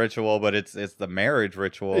mating ritual, but it's the marriage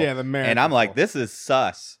ritual. Yeah, the marriage. And I'm like, this is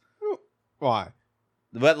sus. Why?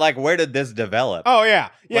 But like, where did this develop? Oh yeah.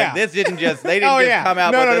 Like, this didn't just come out with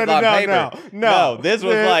this on paper. No, this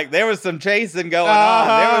was like there was some chasing going on.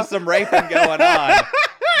 There was some raping going on.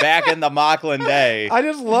 Back in the Moclan day. I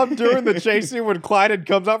just love during the chasing when Clyden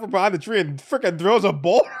comes out from behind the tree and freaking throws a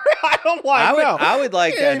boulder. I would like around. I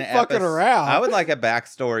would like a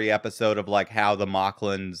backstory episode of like how the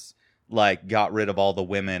Moclans like got rid of all the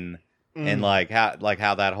women and like how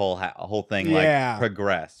that whole thing like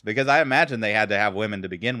progressed, because I imagine they had to have women to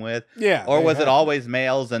begin with. Yeah. Or was it always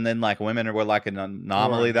males and then like women were like an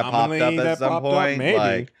anomaly that popped up at some point? Maybe.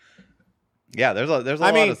 Like, yeah, there's a lot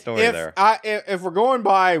of story there. If we're going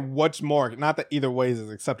by what's more, not that either way is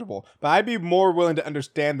acceptable, but I'd be more willing to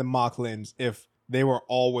understand the Moclans if they were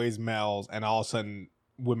always males and all of a sudden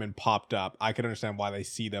women popped up. I could understand why they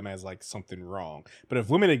see them as like something wrong. But if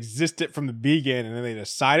women existed from the beginning and then they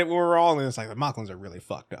decided we were wrong, then it's like the Moclans are really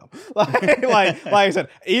fucked up. like I said,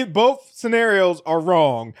 both scenarios are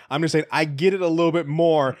wrong. I'm just saying I get it a little bit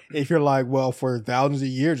more if you're like, well, for thousands of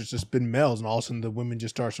years it's just been males and all of a sudden the women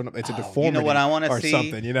just start showing up. It's a deformity. You know what I want to see?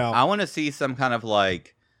 Something, I want to see some kind of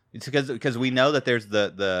like, it's because we know that there's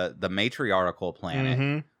the matriarchal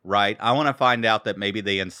planet right? I want to find out that maybe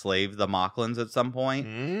they enslaved the Moclans at some point,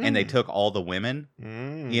 and they took all the women,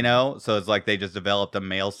 you know? So it's like they just developed a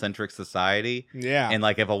male-centric society. Yeah. And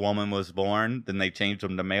like if a woman was born, then they changed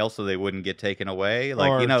them to male so they wouldn't get taken away.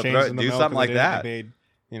 Like, you know, do something like that. They'd,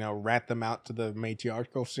 you know, rat them out to the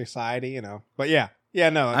matriarchal society, you know. But yeah. Yeah,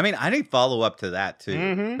 no. I mean, I need follow up to that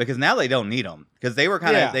too, because now they don't need them because they were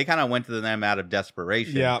they kind of went to them out of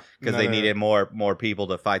desperation, because they needed more people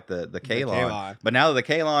to fight the Kaylon. But now the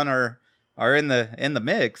Kaylon are in the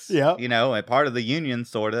mix, you know, and part of the Union,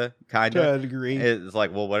 sort of, kind of. To a degree, it's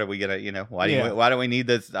like, well, what are we gonna, you know, why do we need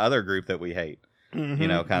this other group that we hate, you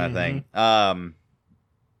know, kind of thing.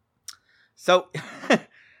 So,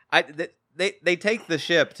 they take the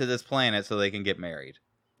ship to this planet so they can get married.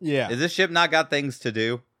 Yeah. Is this ship not got things to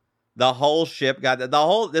do? The whole ship got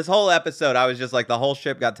this whole episode. I was just like, the whole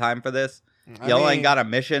ship got time for this. Y'all ain't got a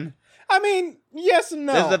mission. I mean, yes and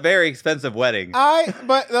no. This is a very expensive wedding.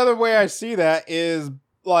 But the other way I see that is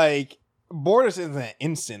like Bortus is an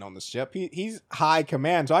ensign on the ship. He's high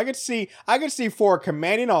command, so I could see for a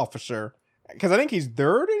commanding officer, because I think he's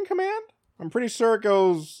third in command. I'm pretty sure it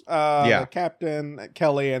goes Captain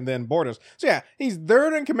Kelly and then Bortus. So yeah, he's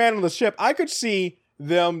third in command on the ship. I could see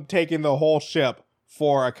them taking the whole ship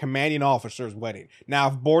for a commanding officer's wedding. Now,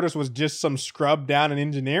 if Bortus was just some scrub down in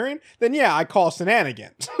engineering, then yeah, I call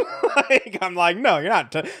shenanigans. Like, I'm like, no, you're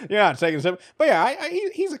not taking the ship. But yeah,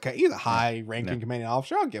 he's a high ranking commanding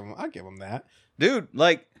officer. I'll give him that, dude.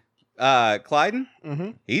 Like, Clyden,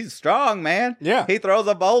 he's strong, man. Yeah, he throws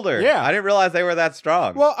a boulder. Yeah, I didn't realize they were that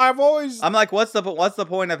strong. Well, I'm like, what's the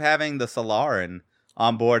point of having the Solaran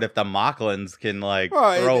on board if the Moclans can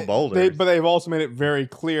throw boulders? But they've also made it very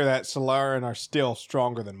clear that Solaran are still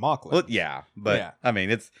stronger than Moclans. Well, yeah, but I mean,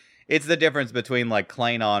 it's the difference between like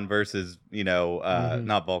Klingon versus, you know,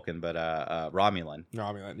 not Vulcan, but Romulan.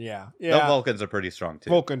 Romulan, yeah. The Vulcans are pretty strong too.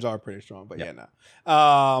 Vulcans are pretty strong, but no.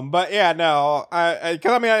 But yeah, no. I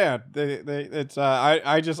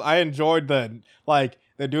enjoyed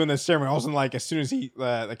they're doing this ceremony. All of a sudden, like, as soon as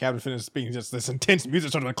the captain finishes speaking, just this intense music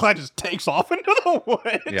started. The Clyde just takes off into the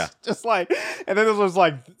woods. Yeah. Just like, and then this was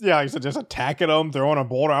like, he said, just attacking them, throwing a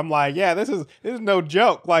boulder. I'm like, yeah, this is no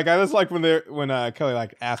joke. Like, I was like when Kelly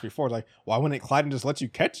like asked before, like, why wouldn't Clyde just let you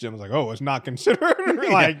catch them? I was like, oh, it's not considered.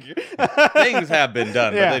 Like, things have been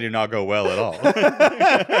done, but they do not go well at all.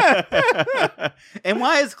 And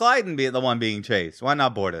why is Clyde the one being chased? Why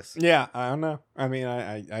not Bortus? Yeah, I don't know. I mean,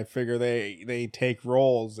 I figure they take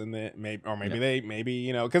roles and maybe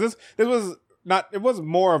you know, because this was not, it was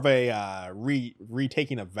more of a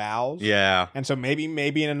retaking of vows. Yeah, and so maybe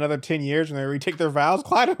in another 10 years when they retake their vows,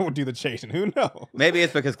 Clyde will do the chasing. Who knows? Maybe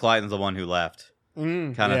it's because Clyden's the one who left.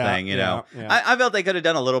 Kind of thing, you know. Yeah. I felt they could have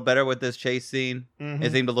done a little better with this chase scene.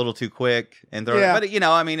 It seemed a little too quick and but you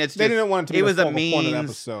know, I mean, it's just, they didn't want it to be was a means point of the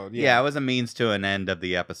episode. Yeah, it was a means to an end of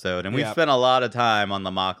the episode, and we spent a lot of time on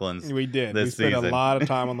the Moclans. We did. We spent a lot of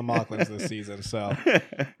time on the Moclans this season, so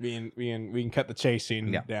we can cut the chase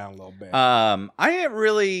scene down a little bit. I didn't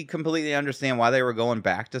really completely understand why they were going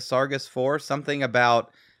back to Sargas 4. Something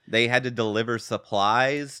about they had to deliver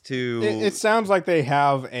supplies to. It sounds like they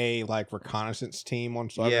have a reconnaissance team on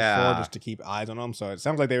Sargas 4 just to keep eyes on them. So it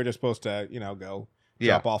sounds like they were just supposed to, you know, go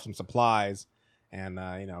drop off some supplies and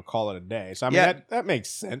you know, call it a day. So I mean that makes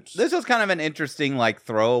sense. This was kind of an interesting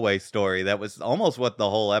throwaway story that was almost what the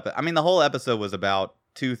whole episode. I mean, the whole episode was about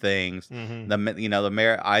two things: the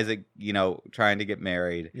mayor Isaac, you know, trying to get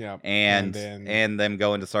married, and them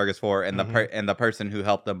going to Sargas 4, and the person who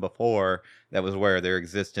helped them before. That was where their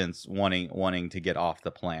existence wanting to get off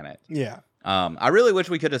the planet. Yeah. I really wish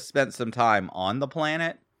we could have spent some time on the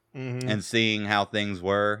planet and seeing how things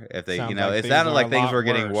were. If they, you know, it sounded like things were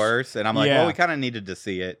getting worse, and I'm like, well, we kind of needed to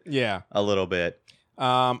see it. Yeah. A little bit.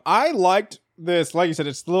 I liked this, like you said,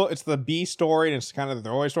 it's the B story and it's kind of the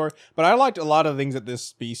throwaway story, but I liked a lot of things that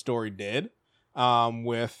this B story did,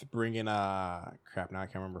 with bringing crap, now I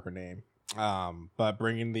can't remember her name, but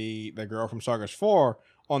bringing the girl from Sargas 4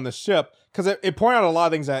 on the ship, because it pointed out a lot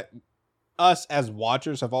of things that us as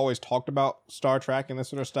watchers have always talked about Star Trek and this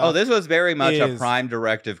sort of stuff. Oh, this was very much a Prime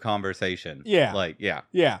Directive conversation. Yeah,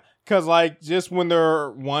 yeah, because just when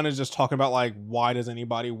one is just talking about why does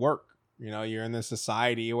anybody work? You know, you're in this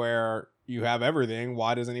society where you have everything.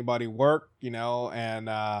 Why does anybody work? You know, and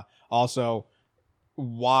also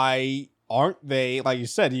why aren't they, like you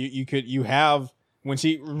said, you have,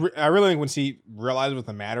 I really think when she realized with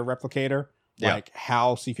the matter replicator,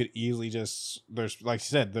 how she could easily there's, like you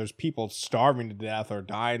said, there's people starving to death or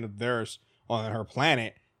dying of thirst on her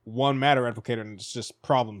planet, one matter replicator, and it's just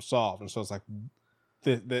problem solved. And so it's like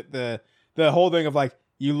the whole thing of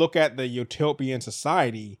you look at the utopian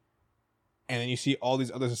society, And then you see all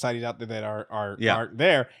these other societies out there that aren't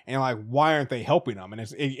there, and you're like, why aren't they helping them? And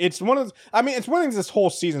it's one of the, I mean, it's one of the things this whole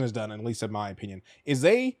season has done, at least in my opinion, is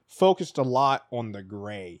they focused a lot on the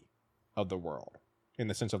gray of the world, in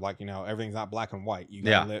the sense of like, everything's not black and white. You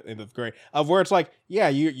gotta live in the gray of where it's like,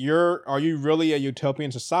 are you really a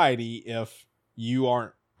utopian society if you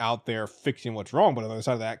aren't out there fixing what's wrong? But on the other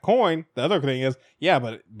side of that coin, the other thing is,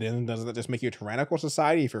 but then doesn't that just make you a tyrannical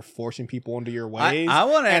society if you're forcing people into your ways?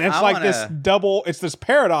 It's this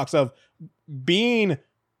paradox of being,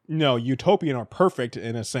 utopian or perfect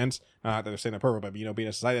in a sense, not that they're saying they're perfect, but being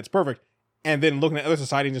a society that's perfect, and then looking at other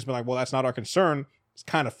society and just being like, well, that's not our concern. It's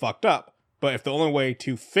kind of fucked up. But if the only way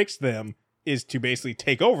to fix them is to basically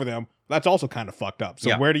take over them, that's also kind of fucked up.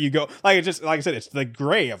 So where do you go? Like, it's just, like I said, it's the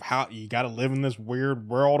gray of how you got to live in this weird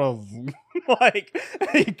world of like,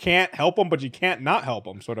 you can't help them, but you can't not help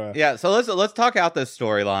them, sort of. Yeah. So let's talk out this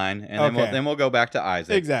storyline, and then we'll go back to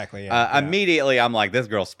Isaac. Exactly. Immediately, I'm like, this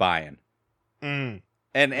girl's spying, and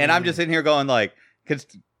I'm just in here going like, because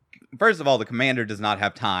first of all, the commander does not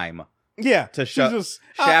have time. To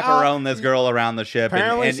chaperone this girl around the ship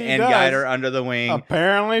and guide her under the wing.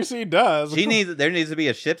 Apparently she does. There needs to be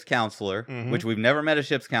a ship's counselor, which we've never met a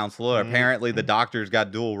ship's counselor. Apparently the doctor's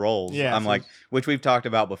got dual roles. Yeah, I'm like, which we've talked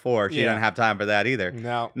about before. She doesn't have time for that either.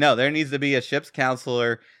 No, there needs to be a ship's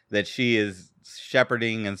counselor that she is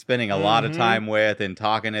shepherding and spending a lot of time with and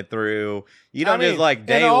talking it through. You don't just like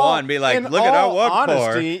day one be like, look at our work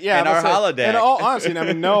core and our holodeck. In all honesty, I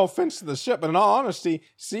mean, no offense to the ship, but in all honesty,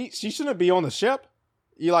 she shouldn't be on the ship.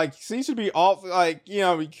 She should be off, like,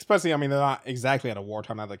 especially, I mean, they're not exactly at a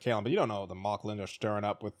wartime at the Kalen, but you don't know the Mocklins are stirring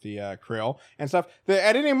up with the Krill and stuff.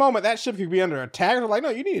 At any moment, that ship could be under attack. They're like, no,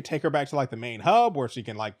 you need to take her back to like the main hub where she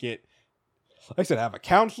can like get, like I said, have a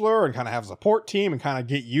counselor and kind of have a support team and kind of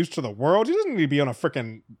get used to the world. She doesn't need to be on a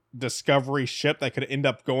freaking Discovery ship that could end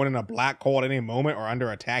up going in a black hole at any moment or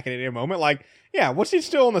under attack at any moment. Like, what's she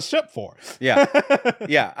still on the ship for? Yeah.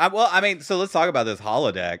 Well, I mean, so let's talk about this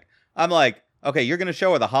holodeck. I'm like, okay, you're going to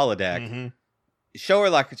show her the holodeck. Show her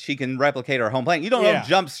like she can replicate her home planet. You don't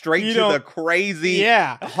jump straight to the crazy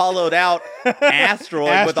hollowed out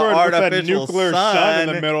asteroid with the artificial sun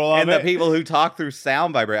in the middle of and the people who talk through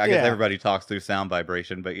sound vibration. I guess everybody talks through sound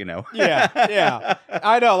vibration, but Yeah.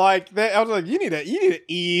 I know. Like, I was like, you need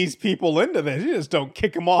to ease people into this. You just don't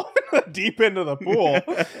kick them off deep into the pool.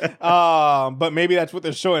 But maybe that's what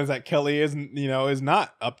they're showing, is that Kelly is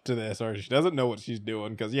not up to this, or she doesn't know what she's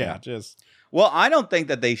doing. Because just. Well, I don't think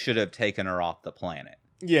that they should have taken her off the planet.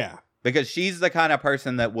 Yeah. Because she's the kind of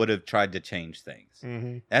person that would have tried to change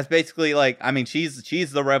things. That's basically like, I mean,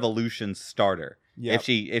 she's the revolution starter. If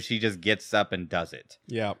she just gets up and does it.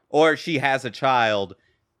 Yeah. Or she has a child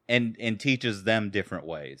and teaches them different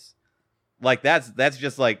ways. Like that's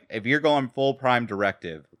just like, if you're going full Prime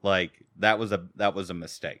Directive, like that was a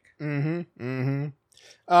mistake. Well,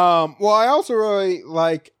 I also really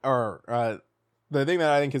like the thing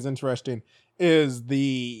that I think is interesting is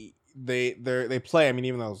they play, I mean,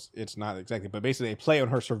 even though it's not exactly, but basically they play on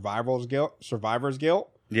her survivor's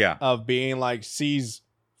guilt. Yeah. Of being like, she's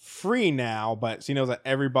free now, but she knows that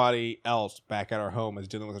everybody else back at her home is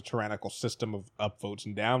dealing with a tyrannical system of upvotes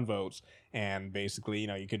and downvotes. And basically,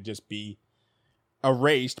 you could just be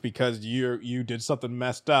erased because you did something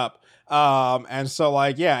messed up. And so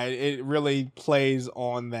like, it really plays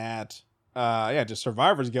on that. Just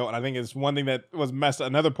survivor's guilt. And I think it's one thing that was messed up.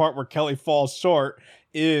 Another part where Kelly falls short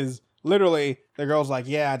is literally the girl's like,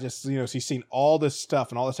 just, she's seen all this stuff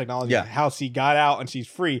and all this technology and how she got out and she's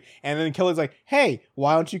free. And then Kelly's like, hey,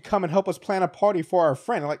 why don't you come and help us plan a party for our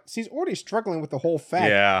friend? And like, she's already struggling with the whole fact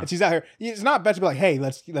that she's out here. It's not best to be like, hey,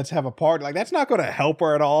 let's have a party. Like, that's not going to help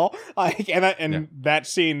her at all. Like, that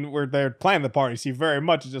scene where they're planning the party, she very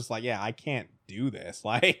much is just like, I can't do this.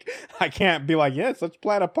 Like, I can't be like, yes, let's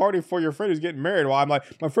plan a party for your friend who's getting married, while I'm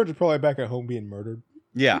like, my friends are probably back at home being murdered.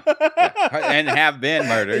 And have been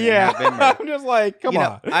murdered. I'm just like, come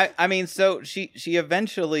on. I mean, so she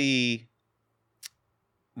eventually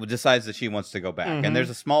decides that she wants to go back, and there's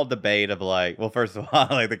a small debate of like, well, first of all,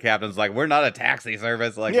 like the captain's like, we're not a taxi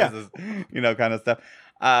service, like this is kind of stuff.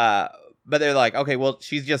 But they're like, okay, well,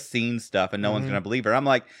 she's just seen stuff and no one's going to believe her. I'm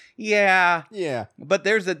like, yeah. But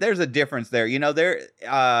there's a difference there.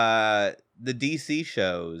 The DC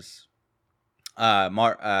shows,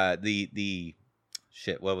 the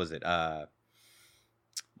shit, what was it?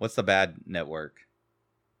 What's the bad network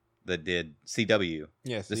that did CW?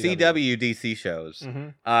 Yes. The CW DC shows.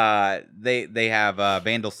 They have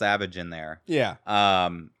Vandal Savage in there. Yeah.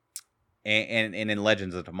 And in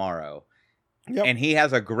Legends of Tomorrow. Yep. And he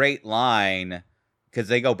has a great line because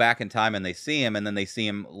they go back in time and they see him, and then they see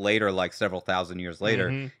him later, like several thousand years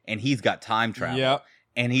later, and he's got time travel. Yep.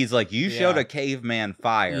 And he's like, you showed a caveman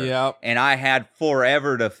fire, and I had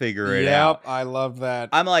forever to figure it out. Yep, I love that.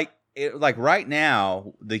 I'm like, right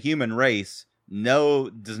now, the human race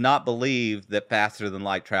does not believe that faster than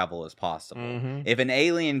light travel is possible. If an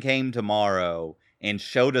alien came tomorrow and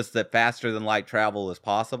showed us that faster than light travel is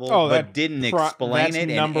possible, but didn't explain it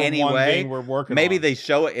in any way, maybe they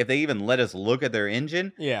show it if they even let us look at their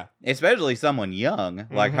engine. Yeah. Especially someone young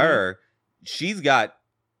like her, she's got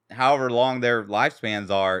however long their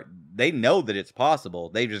lifespans are. They know that it's possible.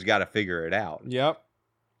 They've just got to figure it out. Yep.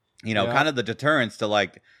 You know, kind of the deterrence to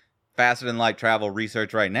like faster than light travel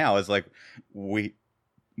research right now is like we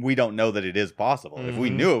don't know that it is possible. If we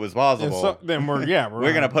knew it was possible, then we're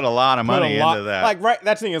going to put a lot of money into that. Like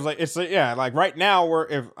that thing is like like right now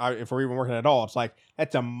if we're even working at all, it's like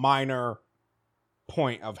that's a minor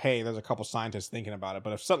point of, hey, there's a couple scientists thinking about it.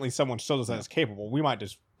 But if suddenly someone shows us that it's capable, we might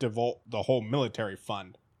just devote the whole military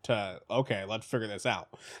fund to, okay, let's figure this out,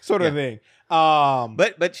 sort of thing.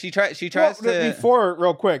 But she tries to. Before,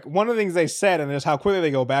 real quick, one of the things they said, and this how quickly they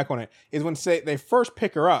go back on it, is when they first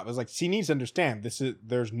pick her up, it's like she needs to understand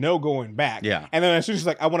there's no going back. Yeah. And then as soon as she's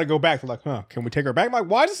like, I want to go back, they're like, can we take her back? I'm like,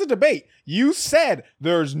 why is this a debate? You said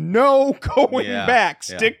there's no going back.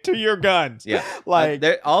 Stick to your guns. Yeah. Like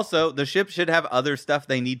also, the ship should have other stuff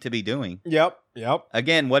they need to be doing. Yep.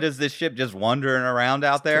 Again, what is this ship just wandering around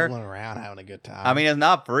out there? Fooling around, having a good time. I mean, it's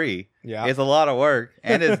not free. Yeah. It's a lot of work,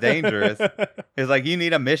 and it's dangerous. It's like you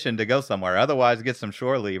need a mission to go somewhere. Otherwise, get some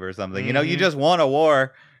shore leave or something. You know, you just won a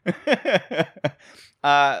war.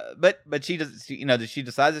 But she does. She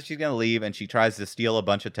decides that she's going to leave, and she tries to steal a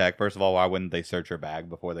bunch of tech. First of all, why wouldn't they search her bag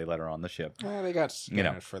before they let her on the ship? They got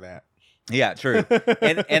scanners for that. Yeah, true.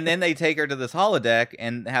 and then they take her to this holodeck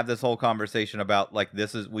and have this whole conversation about like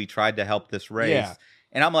we tried to help this race. Yeah.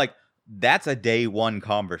 And I'm like, that's a day one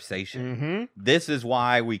conversation. This is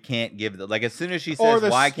why we can't give as soon as she says,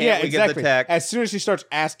 why can't we get the tech? As soon as she starts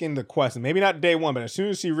asking the question, maybe not day one, but as soon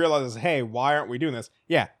as she realizes, hey, why aren't we doing this?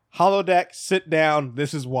 Yeah. Holodeck, sit down.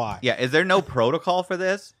 This is why. Yeah. Is there no protocol for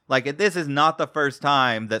this? Like, this is not the first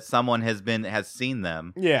time that someone has seen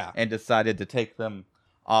them. Yeah. And decided to take them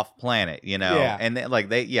off planet, Yeah. And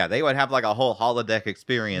they would have like a whole holodeck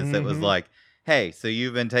experience that was like, hey, so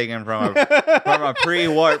you've been taken from a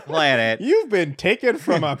pre-warp planet. You've been taken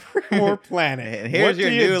from a pre-warp planet. And here's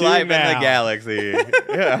your new life in the galaxy.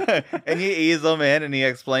 Yeah. And you ease them in, and you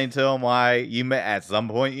explain to them why at some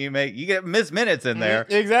point you get Miss Minutes in there.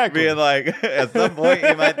 Exactly. Being like, at some point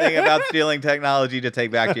you might think about stealing technology to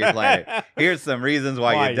take back to your planet. Here's some reasons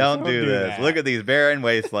why you don't do this. That. Look at these barren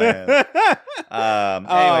wastelands.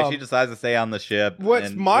 Anyway, she decides to stay on the ship.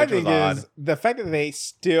 What's my thing is the fact that they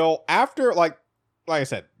still, after like I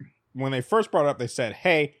said, when they first brought it up, they said,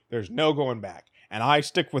 hey, there's no going back. And I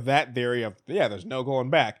stick with that theory of, there's no going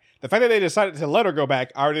back. The fact that they decided to let her go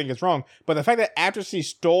back, I already think it's wrong. But the fact that after she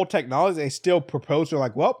stole technology, they still proposed to her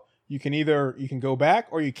like, well, you can go back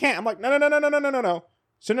or you can't. I'm like, no.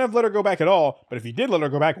 Shouldn't have let her go back at all. But if you did let her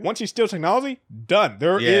go back, once she steals technology, done.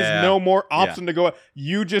 There is no more option to go.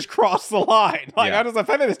 You just crossed the line. Like, I just, the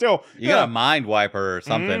fact that they still. You got to mind wipe her or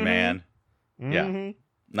something, man. Yeah.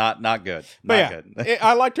 Not good. Good.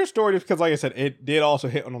 I liked her story just because, like I said, it did also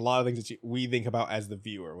hit on a lot of things that we think about as the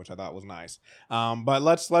viewer, which I thought was nice. But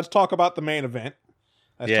let's talk about the main event.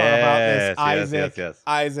 Let's talk about this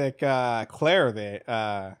Isaac Claire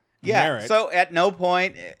there. Merritt. So at no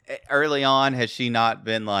point early on has she not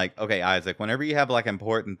been like, okay, Isaac, whenever you have like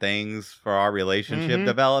important things for our relationship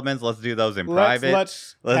developments, let's do those in private.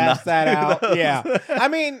 Let's pass that out. Those. Yeah. I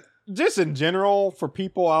mean, just in general, for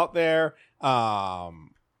people out there,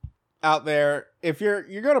 if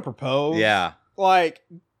you're gonna propose, like,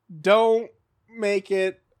 don't make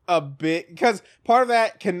it a bit, because part of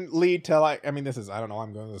that can lead to, like, I mean, this is, I don't know,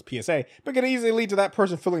 I'm going to this PSA, but can easily lead to that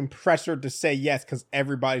person feeling pressured to say yes because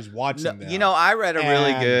everybody's watching them. You know, I read a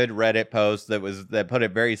really good Reddit post that put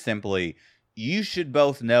it very simply. You should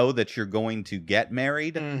both know that you're going to get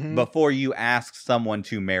married before you ask someone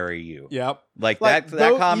to marry you. Yep. Like that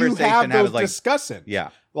conversation. You have those discussing. Yeah.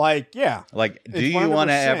 Like, yeah. Like, do you want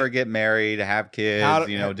to ever get married, have kids,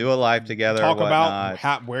 do a life together, talk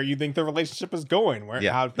about where you think the relationship is going,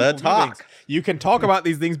 how people talk. Things. You can talk about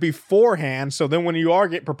these things beforehand, so then when you are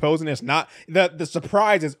proposing, it's not the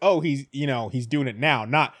surprise is, oh, he's doing it now,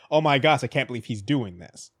 not, oh my gosh, I can't believe he's doing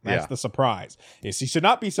this. That's the surprise. You should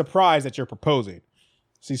not be surprised that you're proposing.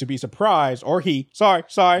 So you should be surprised, or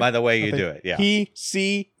sorry. By the way you do it, yeah. He,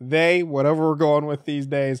 she, they, whatever we're going with these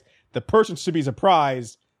days, the person should be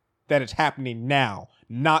surprised that it's happening now,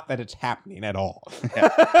 not that it's happening at all.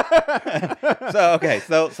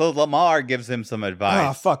 So Lamar gives him some advice.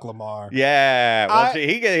 Oh, fuck Lamar. Yeah. Well,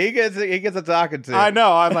 he gets a talking to. I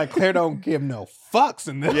know. I'm like, Claire don't give no fucks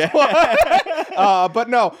in this one. But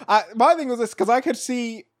no, my thing was this, because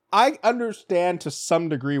I understand to some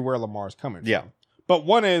degree where Lamar's coming from. But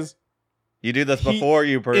one is, you do this before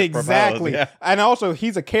you exactly. propose. Yeah. And also,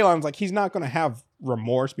 he's a Kaylon. Like, he's not going to have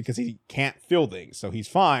remorse because he can't feel things. So he's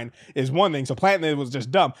fine, is one thing. So planting it was just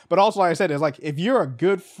dumb. But also, like I said, is like, if you're a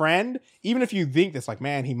good friend, even if you think that's like,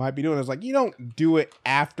 man, he might be doing this, like, you don't do it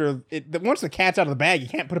after it. Once the cat's out of the bag, you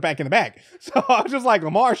can't put it back in the bag. So I was just like,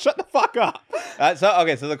 Lamar, shut the fuck up.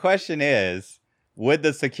 So the question is, would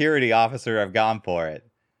the security officer have gone for it?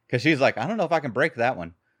 Because she's like, I don't know if I can break that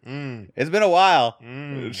one. It's been a while.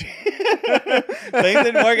 Things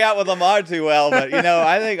didn't work out with Lamar too well, but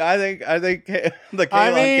I think the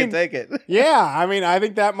Kaylon can take it. Yeah, I mean, I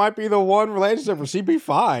think that might be the one relationship where she'd be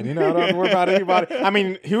fine. I don't have to worry about anybody. I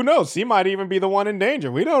mean, who knows? She might even be the one in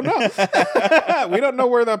danger. We don't know. We don't know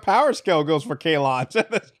where the power scale goes for Kaylon.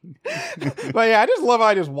 But yeah, I just love how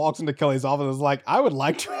he just walks into Kelly's office and is like, I would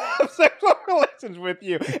like to have sexual relations with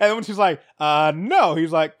you. And then when she's like, no,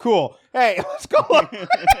 he's like, cool. Hey, let's go.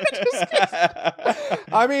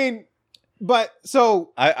 I mean, but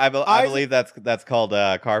so I believe that's called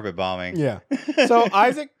carpet bombing. Yeah. So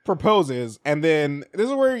Isaac proposes, and then this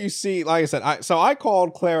is where you see, like I said, I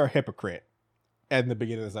called Claire a hypocrite at the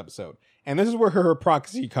beginning of this episode, and this is where her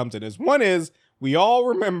hypocrisy comes in. One is we all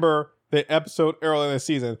remember the episode earlier this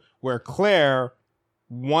season where Claire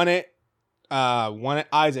wanted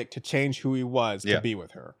Isaac to change who he was to be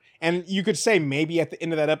with her. And you could say maybe at the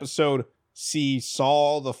end of that episode, she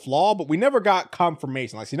saw the flaw, but we never got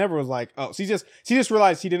confirmation. Like, she never was like, oh, she just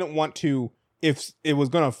realized she didn't want to, if it was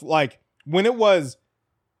going to, like, when it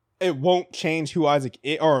won't change who Isaac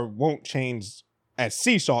is, or won't change, as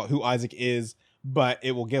she saw who Isaac is, but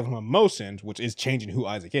it will give him emotions, which is changing who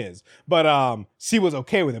Isaac is. But she was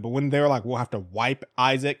okay with it. But when they were like, we'll have to wipe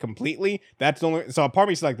Isaac completely, that's the only. So part of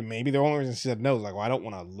me is like, maybe the only reason she said no is like, well, I don't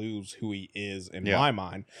want to lose who he is in my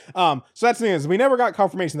mind. So that's the thing, is we never got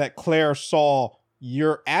confirmation that Claire saw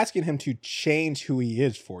you're asking him to change who he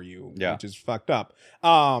is for you, which is fucked up.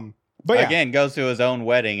 But again, goes to his own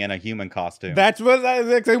wedding in a human costume. That's what I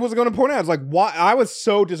was going to point out. It's like, why? I was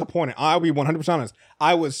so disappointed. I'll be 100% honest.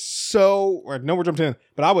 I was so, or no, we're jumping in,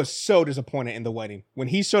 but I was so disappointed in the wedding. When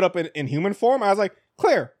he showed up in human form, I was like,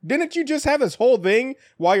 Claire, didn't you just have this whole thing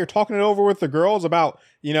while you're talking it over with the girls about,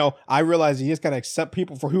 I realize you just got to accept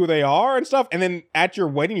people for who they are and stuff. And then at your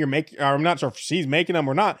wedding, I'm not sure if she's making them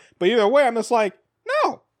or not, but either way, I'm just like,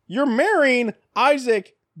 no, you're marrying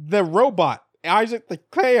Isaac, the robot. Isaac the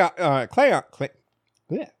Kaylon.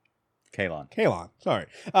 Sorry.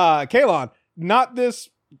 Kaylon, not this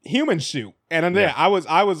human suit. And then I was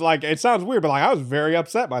like, it sounds weird, but like, I was very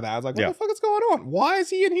upset by that. I was like, what the fuck is going on? Why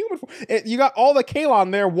is he in human form? You got all the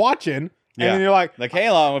Kaylon there watching. And then you're like, the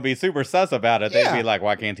Kaylon would be super sus about it. They'd be like,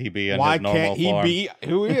 why can't he be in his normal form? Why can't he be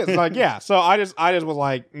who he is? Like, so I just was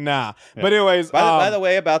like, nah. Yeah. But anyways, by the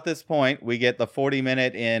way, about this point, we get the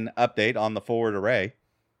 40-minute update on the forward array.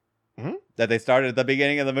 That they started at the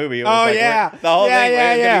beginning of the movie. It was the whole thing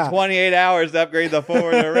was going to be 28 hours to upgrade the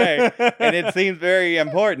forward array, and it seems very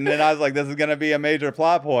important. And I was like, this is going to be a major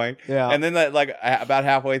plot point. Yeah. And then about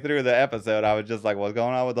halfway through the episode, I was just like, what's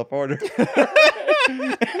going on with the forward array?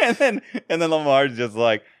 and then Lamar's just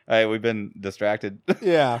like, hey, we've been distracted.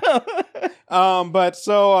 Yeah. But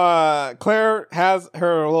so Claire has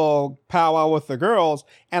her little powwow with the girls,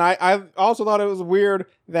 and I also thought it was weird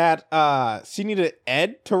that she needed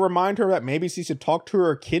Ed to remind her that maybe she should talk to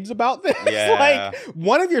her kids about this. Yeah. Like,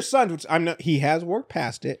 one of your sons, which he has worked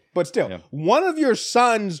past it, but still, one of your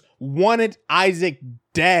sons wanted Isaac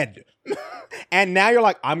dead. And now you're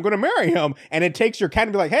like, I'm going to marry him. And it takes your cat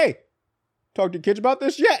to be like, hey, talk to your kids about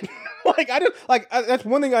this yet? That's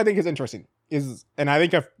one thing I think is interesting. And I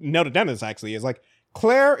think I've noted down this actually, is like,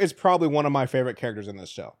 Claire is probably one of my favorite characters in this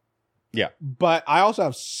show. Yeah. But I also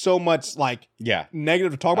have so much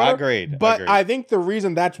negative to talk about. Agreed. But I think the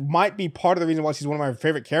reason that might be part of the reason why she's one of my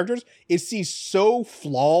favorite characters is she's so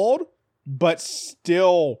flawed, but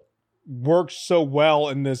still works so well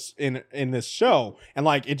in this show. And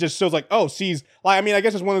like, it just shows like, oh, she's like, I mean, I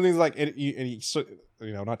guess it's one of the things like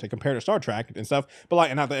not to compare to Star Trek and stuff, but like,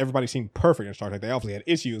 and not that everybody seemed perfect in Star Trek, they obviously had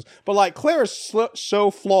issues, but like, Claire is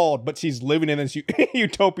so flawed, but she's living in this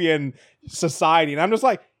utopian society, and I'm just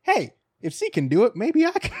like, hey, if she can do it, maybe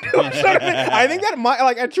I can do it. I think that might,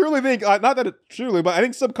 like, I truly think, not that it truly, but I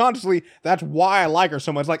think subconsciously that's why I like her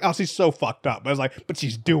so much. Like, oh, she's so fucked up. But I was like, but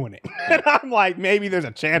she's doing it. And I'm like, maybe there's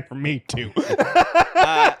a chance for me too.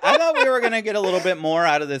 I thought we were going to get a little bit more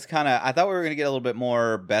out of this I thought we were going to get a little bit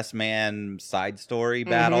more best man side story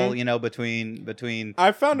battle, you know, between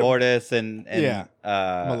I found Bortus and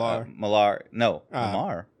Millar. Millar. No,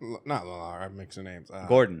 Lamar. Not Millar. I'm mixing names.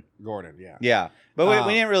 Gordon, yeah. Yeah. But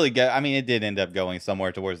we didn't really get, I mean, it did end up going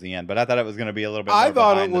somewhere towards the end, but I thought it was going to be a little bit more I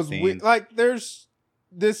thought it behind was the scenes. like,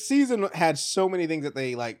 this season had so many things that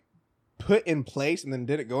they, like, put in place and then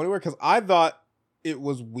didn't go anywhere, because I thought it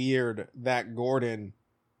was weird that Gordon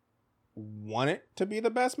wanted to be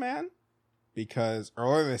the best man, because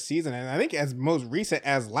earlier this season, and I think as most recent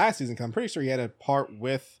as last season, because I'm pretty sure he had a part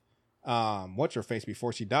with What's-Her-Face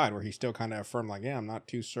before she died, where he still kind of affirmed, like, yeah, I'm not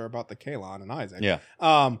too sure about the Kaelon and Isaac. Yeah.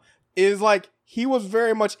 Is like, he was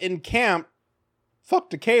very much in camp, fuck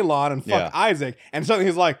the Kaelon and fuck Isaac, and suddenly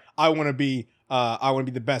he's like, I want to be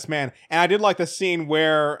the best man. And I did like the scene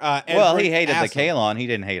where he hated the Kaelon. He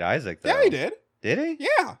didn't hate Isaac, though. Yeah, he did. Did he?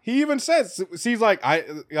 Yeah, he even says, he's like,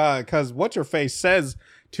 because What's-Her-Face says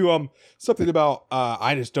to him something about,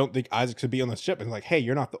 I just don't think Isaac should be on the ship. And like, hey,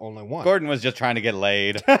 you're not the only one. Gordon was just trying to get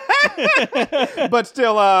laid. But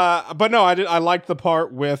still, but no, I liked the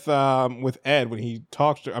part with Ed when he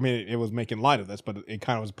talks to, I mean, it was making light of this, but it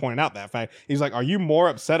kind of was pointing out that fact. He's like, are you more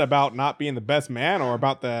upset about not being the best man or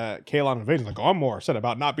about the Kaelon invasion? Like, oh, I'm more upset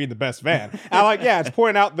about not being the best man. And I'm like, yeah, it's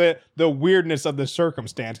pointing out the weirdness of the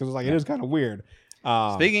circumstance, because it's like, it is kind of weird.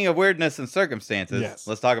 Speaking of weirdness and circumstances,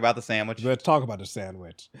 let's talk about the sandwich. Let's talk about the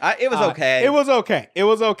sandwich. It was okay. It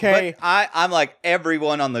was okay. But I'm like,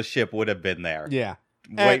 everyone on the ship would have been there. Yeah.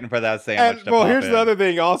 Waiting for that sandwich to well, pop here's in. the other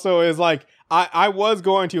thing also is like, I was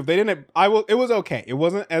going to, if they didn't, it was okay. It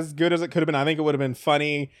wasn't as good as it could have been. I think it would have been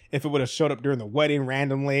funny if it would have showed up during the wedding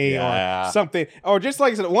randomly or something. Or just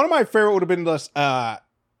like I said, one of my favorite would have been this,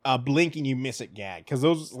 a blink and you miss it gag, because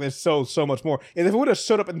there's so much more. And if it would have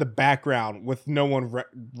showed up in the background with no one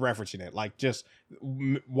referencing it, like just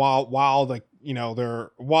while the, you know,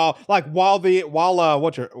 while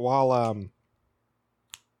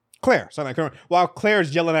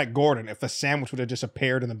Claire's yelling at Gordon, if the sandwich would have just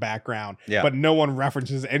appeared in the background, but no one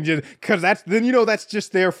references, and just because that's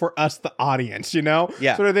just there for us, the audience, you know,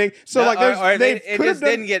 sort of thing. So it just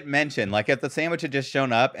didn't get mentioned. Like if the sandwich had just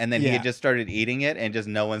shown up and then he had just started eating it and just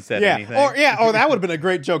no one said anything. Or that would have been a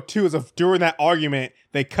great joke too. Is if during that argument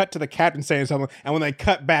they cut to the captain saying something, and when they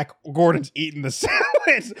cut back, Gordon's eating the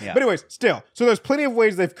sandwich. Yeah. But anyways, still, so there's plenty of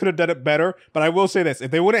ways they could have done it better. But I will say this: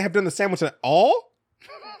 if they wouldn't have done the sandwich at all,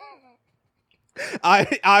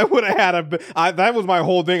 I would have had that was my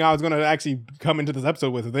whole thing I was going to actually come into this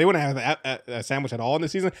episode with. If they wouldn't have a sandwich at all in the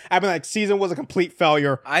season, I'd be like, season was a complete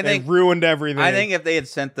failure. I think ruined everything. I think if they had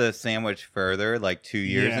sent the sandwich further, like 2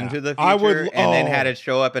 years into the future, then had it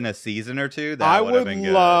show up in a season or two, that would have been good.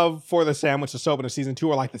 I would love for the sandwich to show up in a season 2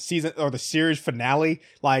 or like the season or the series finale,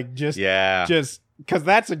 like just because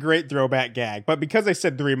that's a great throwback gag. But because they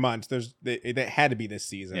said 3 months, it had to be this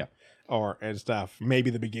season. Yeah. And stuff. Maybe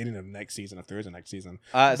the beginning of next season, if there is a next season.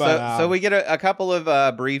 So we get a couple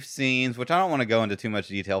of brief scenes, which I don't want to go into too much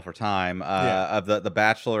detail for time, of the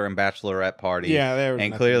bachelor and bachelorette party. Yeah,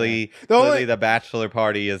 and clearly the bachelor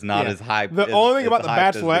party is not as hyped. The only thing about the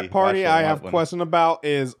bachelorette party I have a question about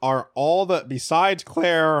is, are all besides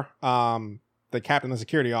Claire, the captain of the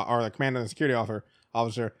security, or the commander of the security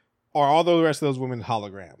officer, are all the rest of those women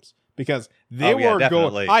holograms? Because they were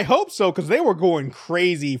going, I hope so, because they were going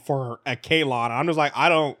crazy for a Kaelon. I'm just like, I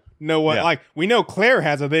don't know what, like, we know Claire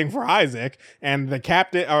has a thing for Isaac, and the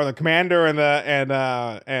captain or the commander and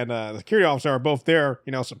the security officer are both there,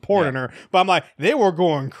 you know, supporting her. But I'm like, they were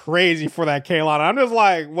going crazy for that Kaelon. I'm just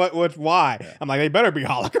like, why? Yeah. I'm like, they better be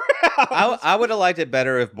holograms. I would have liked it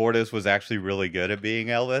better if Bortus was actually really good at being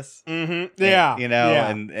Elvis. Mm-hmm. Yeah. And, you know,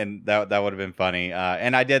 and that would have been funny.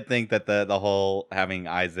 And I did think that the whole having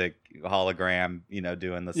Isaac hologram, you know,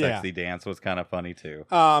 doing the sexy dance was kind of funny too.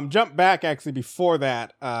 Jump back actually before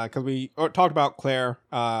that, because we talked about Claire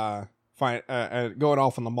going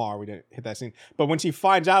off on Lamar. We didn't hit that scene, but when she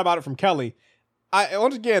finds out about it from Kelly,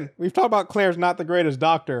 once again, we've talked about Claire's not the greatest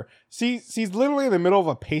doctor. She's literally in the middle of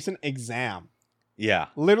a patient exam. Yeah.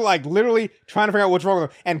 Literally trying to figure out what's wrong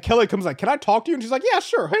with her. And Kelly comes like, can I talk to you? And she's like, yeah,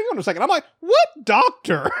 sure. Hang on a second. I'm like, what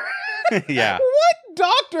doctor? Yeah. What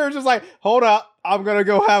doctor is just like, hold up. I'm going to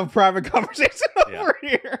go have a private conversation over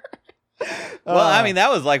here. Well, I mean,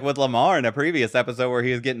 that was like with Lamar in a previous episode where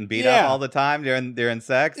he was getting beat up all the time during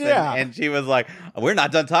sex. And she was like, we're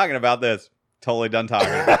not done talking about this. Totally done talking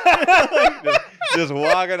about it. just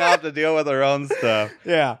walking off to deal with her own stuff.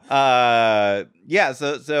 Yeah. Yeah.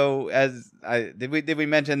 So did we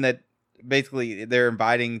mention that basically they're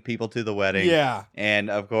inviting people to the wedding? Yeah. And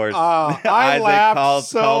of course, Isaac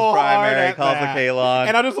calls primary, calls the Kaylon,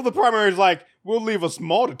 and I just love the primary is like, we'll leave a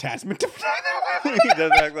small detachment to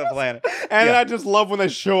the planet. And then I just love when they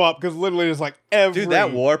show up because literally it's like every... Dude,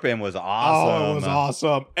 that warping was awesome. Oh, it was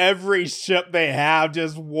awesome. Every ship they have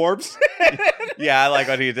just warps. Yeah, I like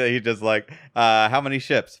what he did. He just like, how many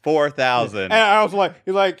ships? 4,000. And I was like,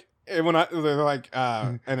 he's like, when they're like,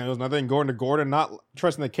 and it was nothing going to Gordon not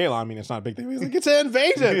trusting the Kaylon. I mean, it's not a big thing. He's like, it's an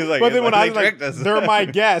invasion. He's like, but then when I was like, us. they're my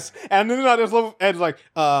guests, and then I just love Ed's like,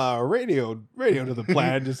 radio to the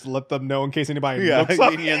planet, just to let them know in case anybody looks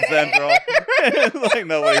up. Union Central. Like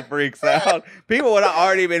nobody freaks out. People would have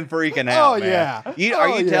already been freaking out. Oh man. Yeah.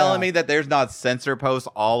 Are you telling me that there's not sensor posts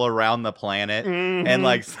all around the planet and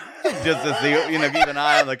like just to see, keep an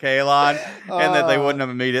eye on the Kaylon, and that they wouldn't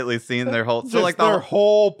have immediately seen their whole. So like their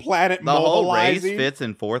whole planet, the whole race fits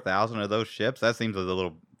in 4,000 of those ships. That seems a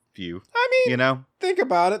little few. I mean, think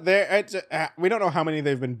about it. We don't know how many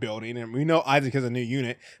they've been building, and we know Isaac is a new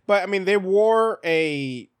unit, but I mean, they wore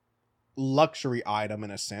a luxury item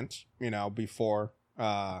in a sense, before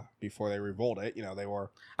they revolt it. They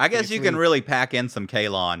were. I guess you can really pack in some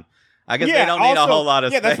Kaylon. I guess they don't need a whole lot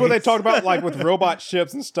of space. Yeah, that's what they talked about, like with robot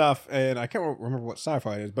ships and stuff. And I can't remember what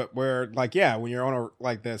sci-fi it is, but where like, yeah, when you're on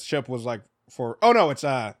the ship was like for, it's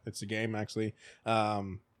a game actually,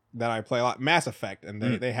 that I play a lot, Mass Effect. And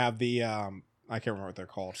they have the, I can't remember what they're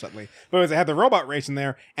called suddenly, but they have the robot race in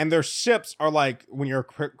there, and their ships are like, when you're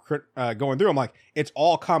going through them, like it's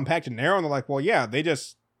all compact and narrow. And they're like, well, yeah, they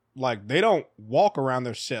just like, they don't walk around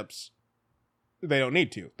their ships. They don't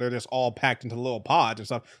need to. They're just all packed into little pods and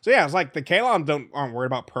stuff. So yeah, it's like the Kaylon aren't worried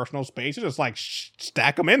about personal space. It's just like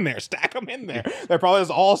stack them in there. They're probably just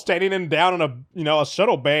all standing down in a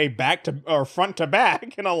shuttle bay back to or front to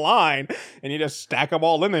back in a line, and you just stack them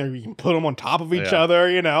all in there. You can put them on top of each other.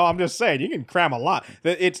 I'm just saying you can cram a lot.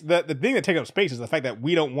 It's the thing that takes up space is the fact that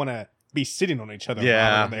we don't want to be sitting on each other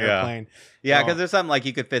on the airplane. Yeah, because there's something like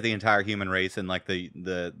you could fit the entire human race in like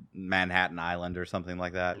the Manhattan Island or something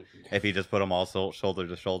like that if you just put them all shoulder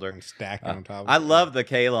to shoulder and stack them on top. I love the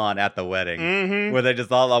Kaylon at the wedding where they're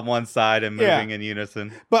just all on one side and moving in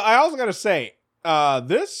unison. But I also got to say,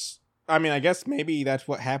 this. I mean, I guess maybe that's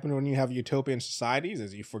what happened when you have utopian societies,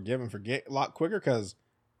 is you forgive and forget a lot quicker because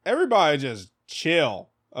everybody just chill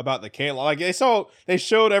about the Kaylon. Like they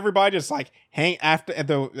showed everybody just like hang after at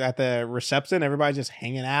the reception, everybody just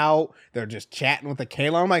hanging out. They're just chatting with the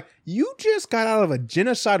Kaylon. I'm like, you just got out of a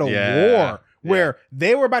genocidal war where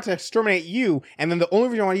they were about to exterminate you, and then the only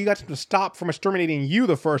reason why you got to stop from exterminating you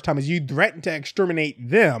the first time is you threatened to exterminate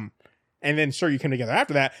them. And then, sure, you came together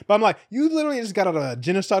after that. But I'm like, you literally just got out of a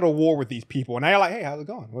genocidal war with these people. And now you're like, hey, how's it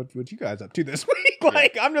going? What you guys up to this week?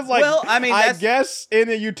 Like, I'm just like, well, I mean, I guess in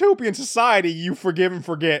a utopian society, you forgive and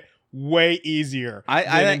forget way easier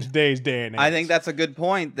than in today's day and age. I think that's a good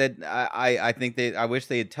point that I wish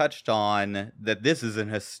they had touched on, that this is an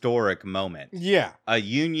historic moment. Yeah. A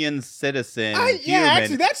Union citizen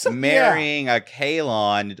marrying a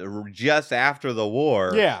Kaylon just after the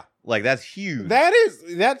war. Yeah. Like, that's huge.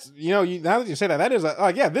 That's now that you say that is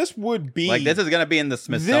this would be like, this is going to be in the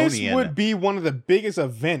Smithsonian. This would be one of the biggest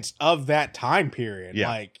events of that time period. Yeah.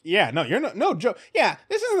 Like, you're no joke. Yeah,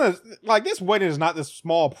 this isn't this wedding is not this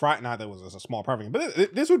small private. Not that it was a small private,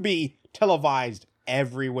 but this would be televised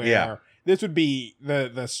everywhere. Yeah. This would be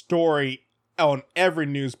the story on every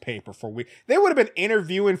newspaper for weeks. They would have been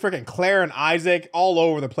interviewing freaking Claire and Isaac all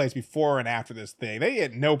over the place before and after this thing. They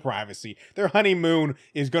had no privacy. Their honeymoon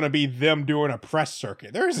is going to be them doing a press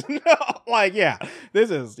circuit. There's no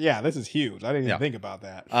this is huge. I didn't even think about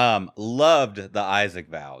that. Loved the Isaac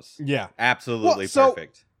vows. Yeah, absolutely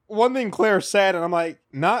perfect. One thing Claire said, and I'm like,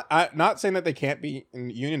 not saying that they can't be in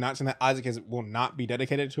union, not saying that Isaac will not be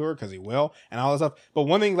dedicated to her, because he will, and all this stuff. But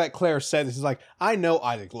one thing that Claire said is like, I know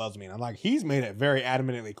Isaac loves me, and I'm like, he's made it very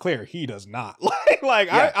adamantly clear he does not.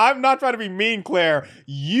 I'm not trying to be mean, Claire.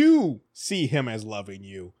 You see him as loving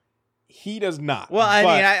you. He does not. Well,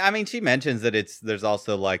 I mean, she mentions that there's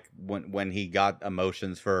also like when he got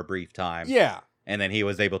emotions for a brief time. Yeah. And then he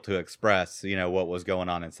was able to express, what was going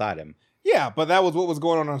on inside him. Yeah, but that was what was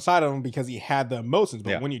going on inside of him because he had the emotions.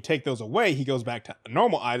 But when you take those away, he goes back to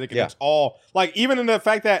normal Isaac. And it's all, like, even in the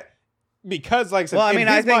fact that, because, like I said, well, I mean,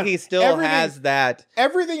 I think he still has that.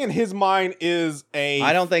 Everything in his mind is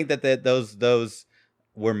I don't think that those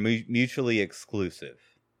were mutually exclusive.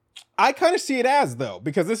 I kind of see it as, though,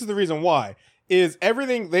 because this is the reason why. is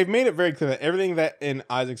everything. They've made it very clear that everything that in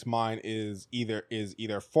Isaac's mind is either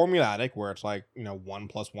formulatic, where it's like 1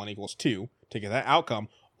 + 1 = 2 to get that outcome,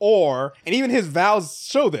 or, and even his vows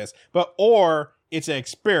show this, or it's an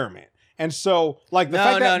experiment. And so, like, the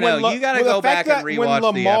fact that you gotta go back and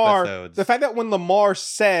rewatch the episodes. The fact that when Lamar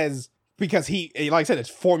says, because he, like I said,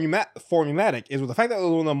 it's formulatic, is with the fact that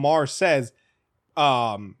when Lamar says,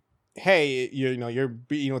 hey, you're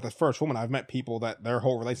being with the first woman. I've met people that their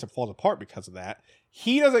whole relationship falls apart because of that.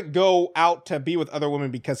 He doesn't go out to be with other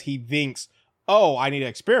women because he thinks, oh, I need to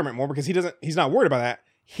experiment more, because he's not worried about that.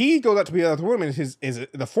 He goes out to be with other women.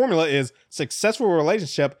 The formula is successful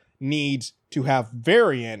relationship needs to have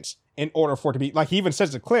variance in order for it to be, like he even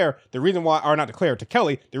says to Claire, to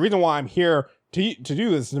Kelly, the reason why I'm here to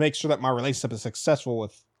do this is to make sure that my relationship is successful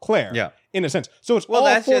with Claire. Yeah. In a sense. So it's all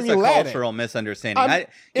that's formulatic. Just a cultural misunderstanding.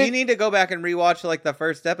 You need to go back and rewatch like the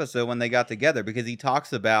first episode when they got together, because he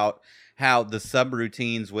talks about how the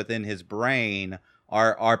subroutines within his brain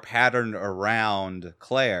are patterned around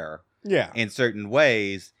Claire. Yeah. In certain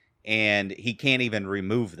ways, and he can't even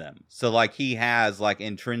remove them. So like he has like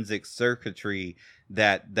intrinsic circuitry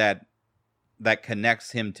that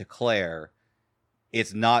connects him to Claire.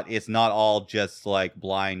 It's not all just like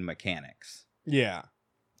blind mechanics. Yeah.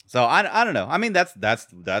 So I don't know. I mean that's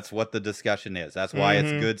what the discussion is. That's why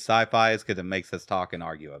it's good sci-fi, is because it makes us talk and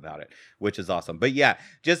argue about it, which is awesome. But yeah,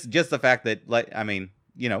 just the fact that, like, I mean,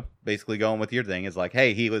 basically going with your thing is like,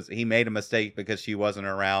 hey, he made a mistake because she wasn't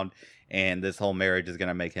around, and this whole marriage is going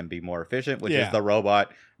to make him be more efficient, which is the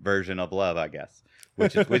robot version of love, I guess.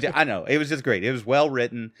 Which I know, it was just great. It was well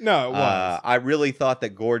written. No, it was. I really thought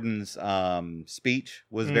that Gordon's speech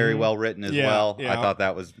was very well written as well. Yeah. I thought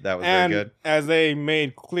that was very good. As they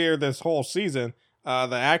made clear this whole season,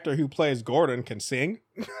 the actor who plays Gordon can sing.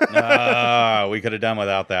 We could have done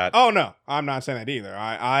without that. Oh no, I'm not saying that either.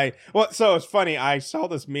 So it's funny. I saw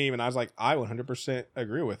this meme and I was like, I 100%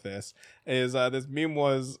 agree with this. This meme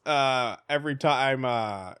was every time.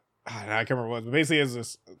 I can't remember what it was, but basically it's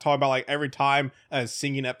just talking about like every time a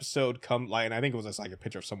singing episode comes, like, and I think it was just like a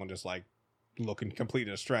picture of someone just like looking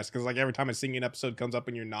completely distressed, because like every time a singing episode comes up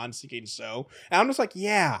in your non-singing show, and I'm just like,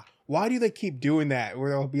 yeah, why do they keep doing that?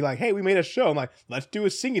 Where they'll be like, hey, we made a show. I'm like, let's do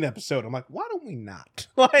a singing episode. I'm like, why don't we not?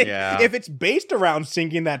 Like, if it's based around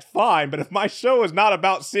singing, that's fine. But if my show is not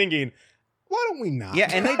about singing, why don't we not? Yeah,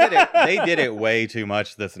 and they did it way too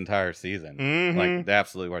much this entire season. Like, the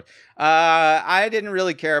absolute worst. I didn't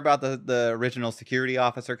really care about the original security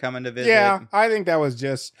officer coming to visit. Yeah, I think that was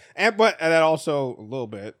just, but that also a little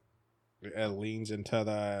bit leans into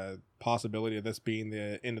the possibility of this being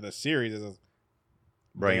the end of the series.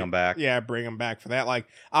 Bring them back. Yeah, bring them back for that. Like,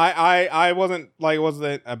 I wasn't like, it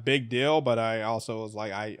wasn't a big deal, but I also was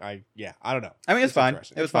like, I don't know. I mean, it's fine.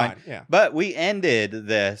 It was fine. Yeah. But we ended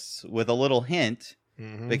this with a little hint,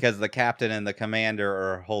 because the captain and the commander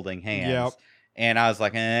are holding hands. Yep. And I was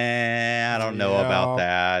like, I don't know about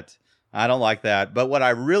that. I don't like that. But what I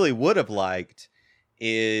really would have liked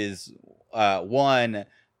is, one,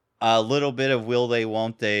 a little bit of will they,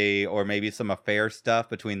 won't they, or maybe some affair stuff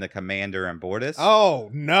between the commander and Bortus.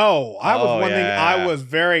 Oh, no. I was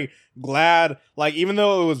very glad, like, even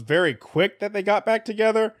though it was very quick that they got back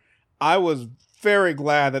together, I was very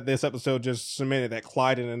glad that this episode just cemented that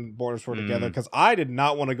Clyden and Bortus were together, because I did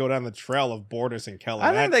not want to go down the trail of Bortus and Kelly.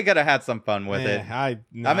 I think they could have had some fun with it. I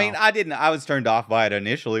mean, I didn't. I was turned off by it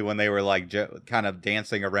initially when they were like kind of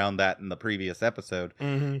dancing around that in the previous episode,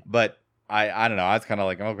 but I don't know. I was kind of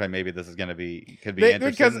like, okay, maybe this is could be interesting.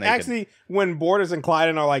 Because actually, when Bortus and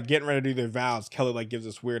Clyden are like getting ready to do their vows, Kelly like gives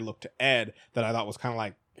this weird look to Ed that I thought was kind of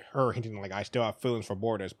like her hinting like, I still have feelings for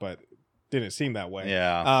Bortus, but didn't seem that way.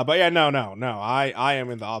 Yeah. But yeah, no. I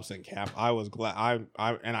am in the opposite camp. I was glad.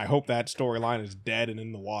 I hope that storyline is dead and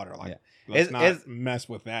in the water. Like, let's not mess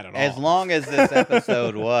with that at all. As long as this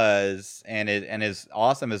episode was and as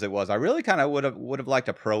awesome as it was, I really kind of would have liked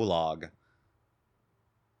a prologue.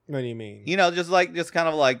 What do you mean? Just kind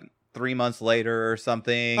of like 3 months later or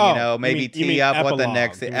something. Maybe tee up epilogue. What the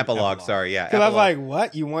next epilogue. Sorry, yeah. Because I was like,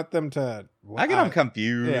 what? You want them to? I get them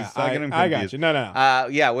confused. Yeah, I got you.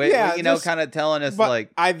 No. Kind of telling us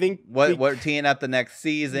like, I think we're teeing up the next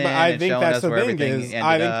season. But I and think showing that's us the where thing everything is, ended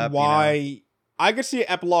I think up, why I could see an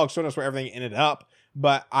epilogue showing us where everything ended up.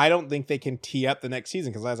 But I don't think they can tee up the next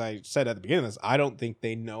season, because as I said at the beginning of this, I don't think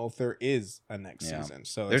they know if there is a next season.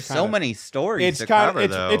 So there's so many stories to cover,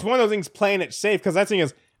 though. It's one of those things, playing it safe, because that thing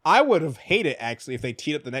is, I would have hated actually if they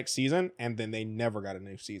teed up the next season and then they never got a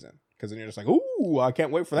new season, because then you're just like, ooh, I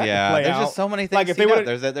can't wait for that to play out. There's just so many things. Like if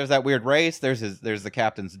there's that weird race. There's the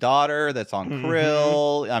captain's daughter that's on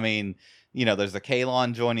Krill. I mean, there's a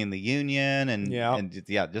Kaylon joining the Union, and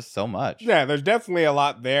just so much. Yeah, there's definitely a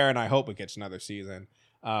lot there, and I hope it gets another season.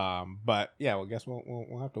 But yeah, well, I guess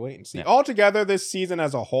we'll have to wait and see. Yeah. Altogether, this season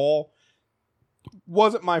as a whole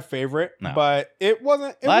wasn't my favorite, but it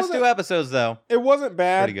wasn't. Last 2 episodes though, it wasn't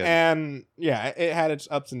bad, and yeah, it had its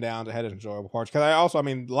ups and downs. It had its enjoyable parts. Because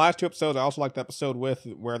the last 2 episodes, I also liked the episode with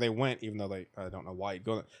where they went, even though I don't know why you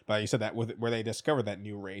go, but you said that with where they discovered that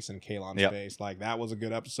new race in Kaylon space. Like that was a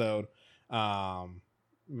good episode, and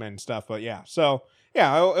stuff. But yeah, so.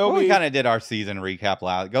 Yeah, we kind of did our season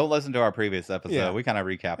recap. Go listen to our previous episode. Yeah. We kind of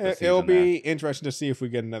recapped the season. It'll be interesting to see if we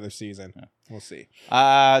get another season. Yeah. We'll see.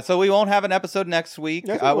 So we won't have an episode next week.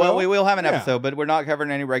 Yes, we will have an episode, but we're not covering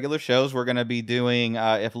any regular shows. We're going to be doing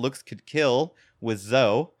If Looks Could Kill with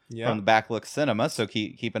Zoe from the Backlook Cinema. So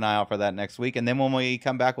keep an eye out for that next week. And then when we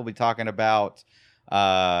come back, we'll be talking about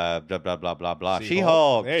blah blah blah blah blah.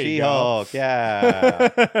 She-Hulk. Yeah.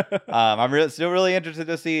 I'm still really interested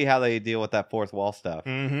to see how they deal with that fourth wall stuff,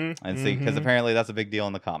 and see, because apparently that's a big deal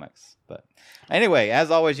in the comics. But anyway, as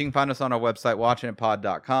always, you can find us on our website,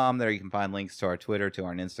 watchingitpod.com. There you can find links to our Twitter, to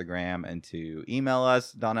our Instagram, and to email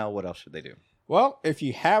us. Donnell, what else should they do? Well, if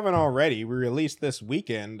you haven't already, we released this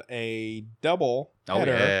weekend a double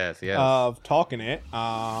header of Talking It.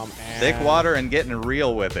 Thick water and getting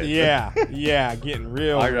real with it. Yeah, getting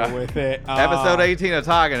real with it. Episode 18 of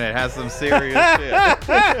Talking It has some serious shit.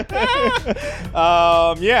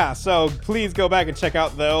 So please go back and check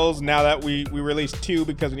out those now that we released 2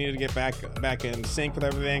 because we needed to get back in sync with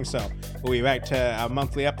everything. So we'll be back to a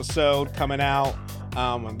monthly episode coming out.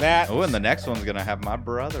 On that. Oh, and the next one's gonna have my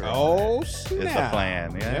brother. Oh, snap. It's the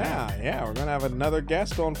plan. Yeah. We're gonna have another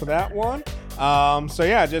guest on for that one.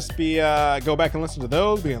 Just go back and listen to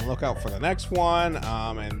those. Be on the lookout for the next one.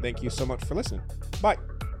 And thank you so much for listening. Bye.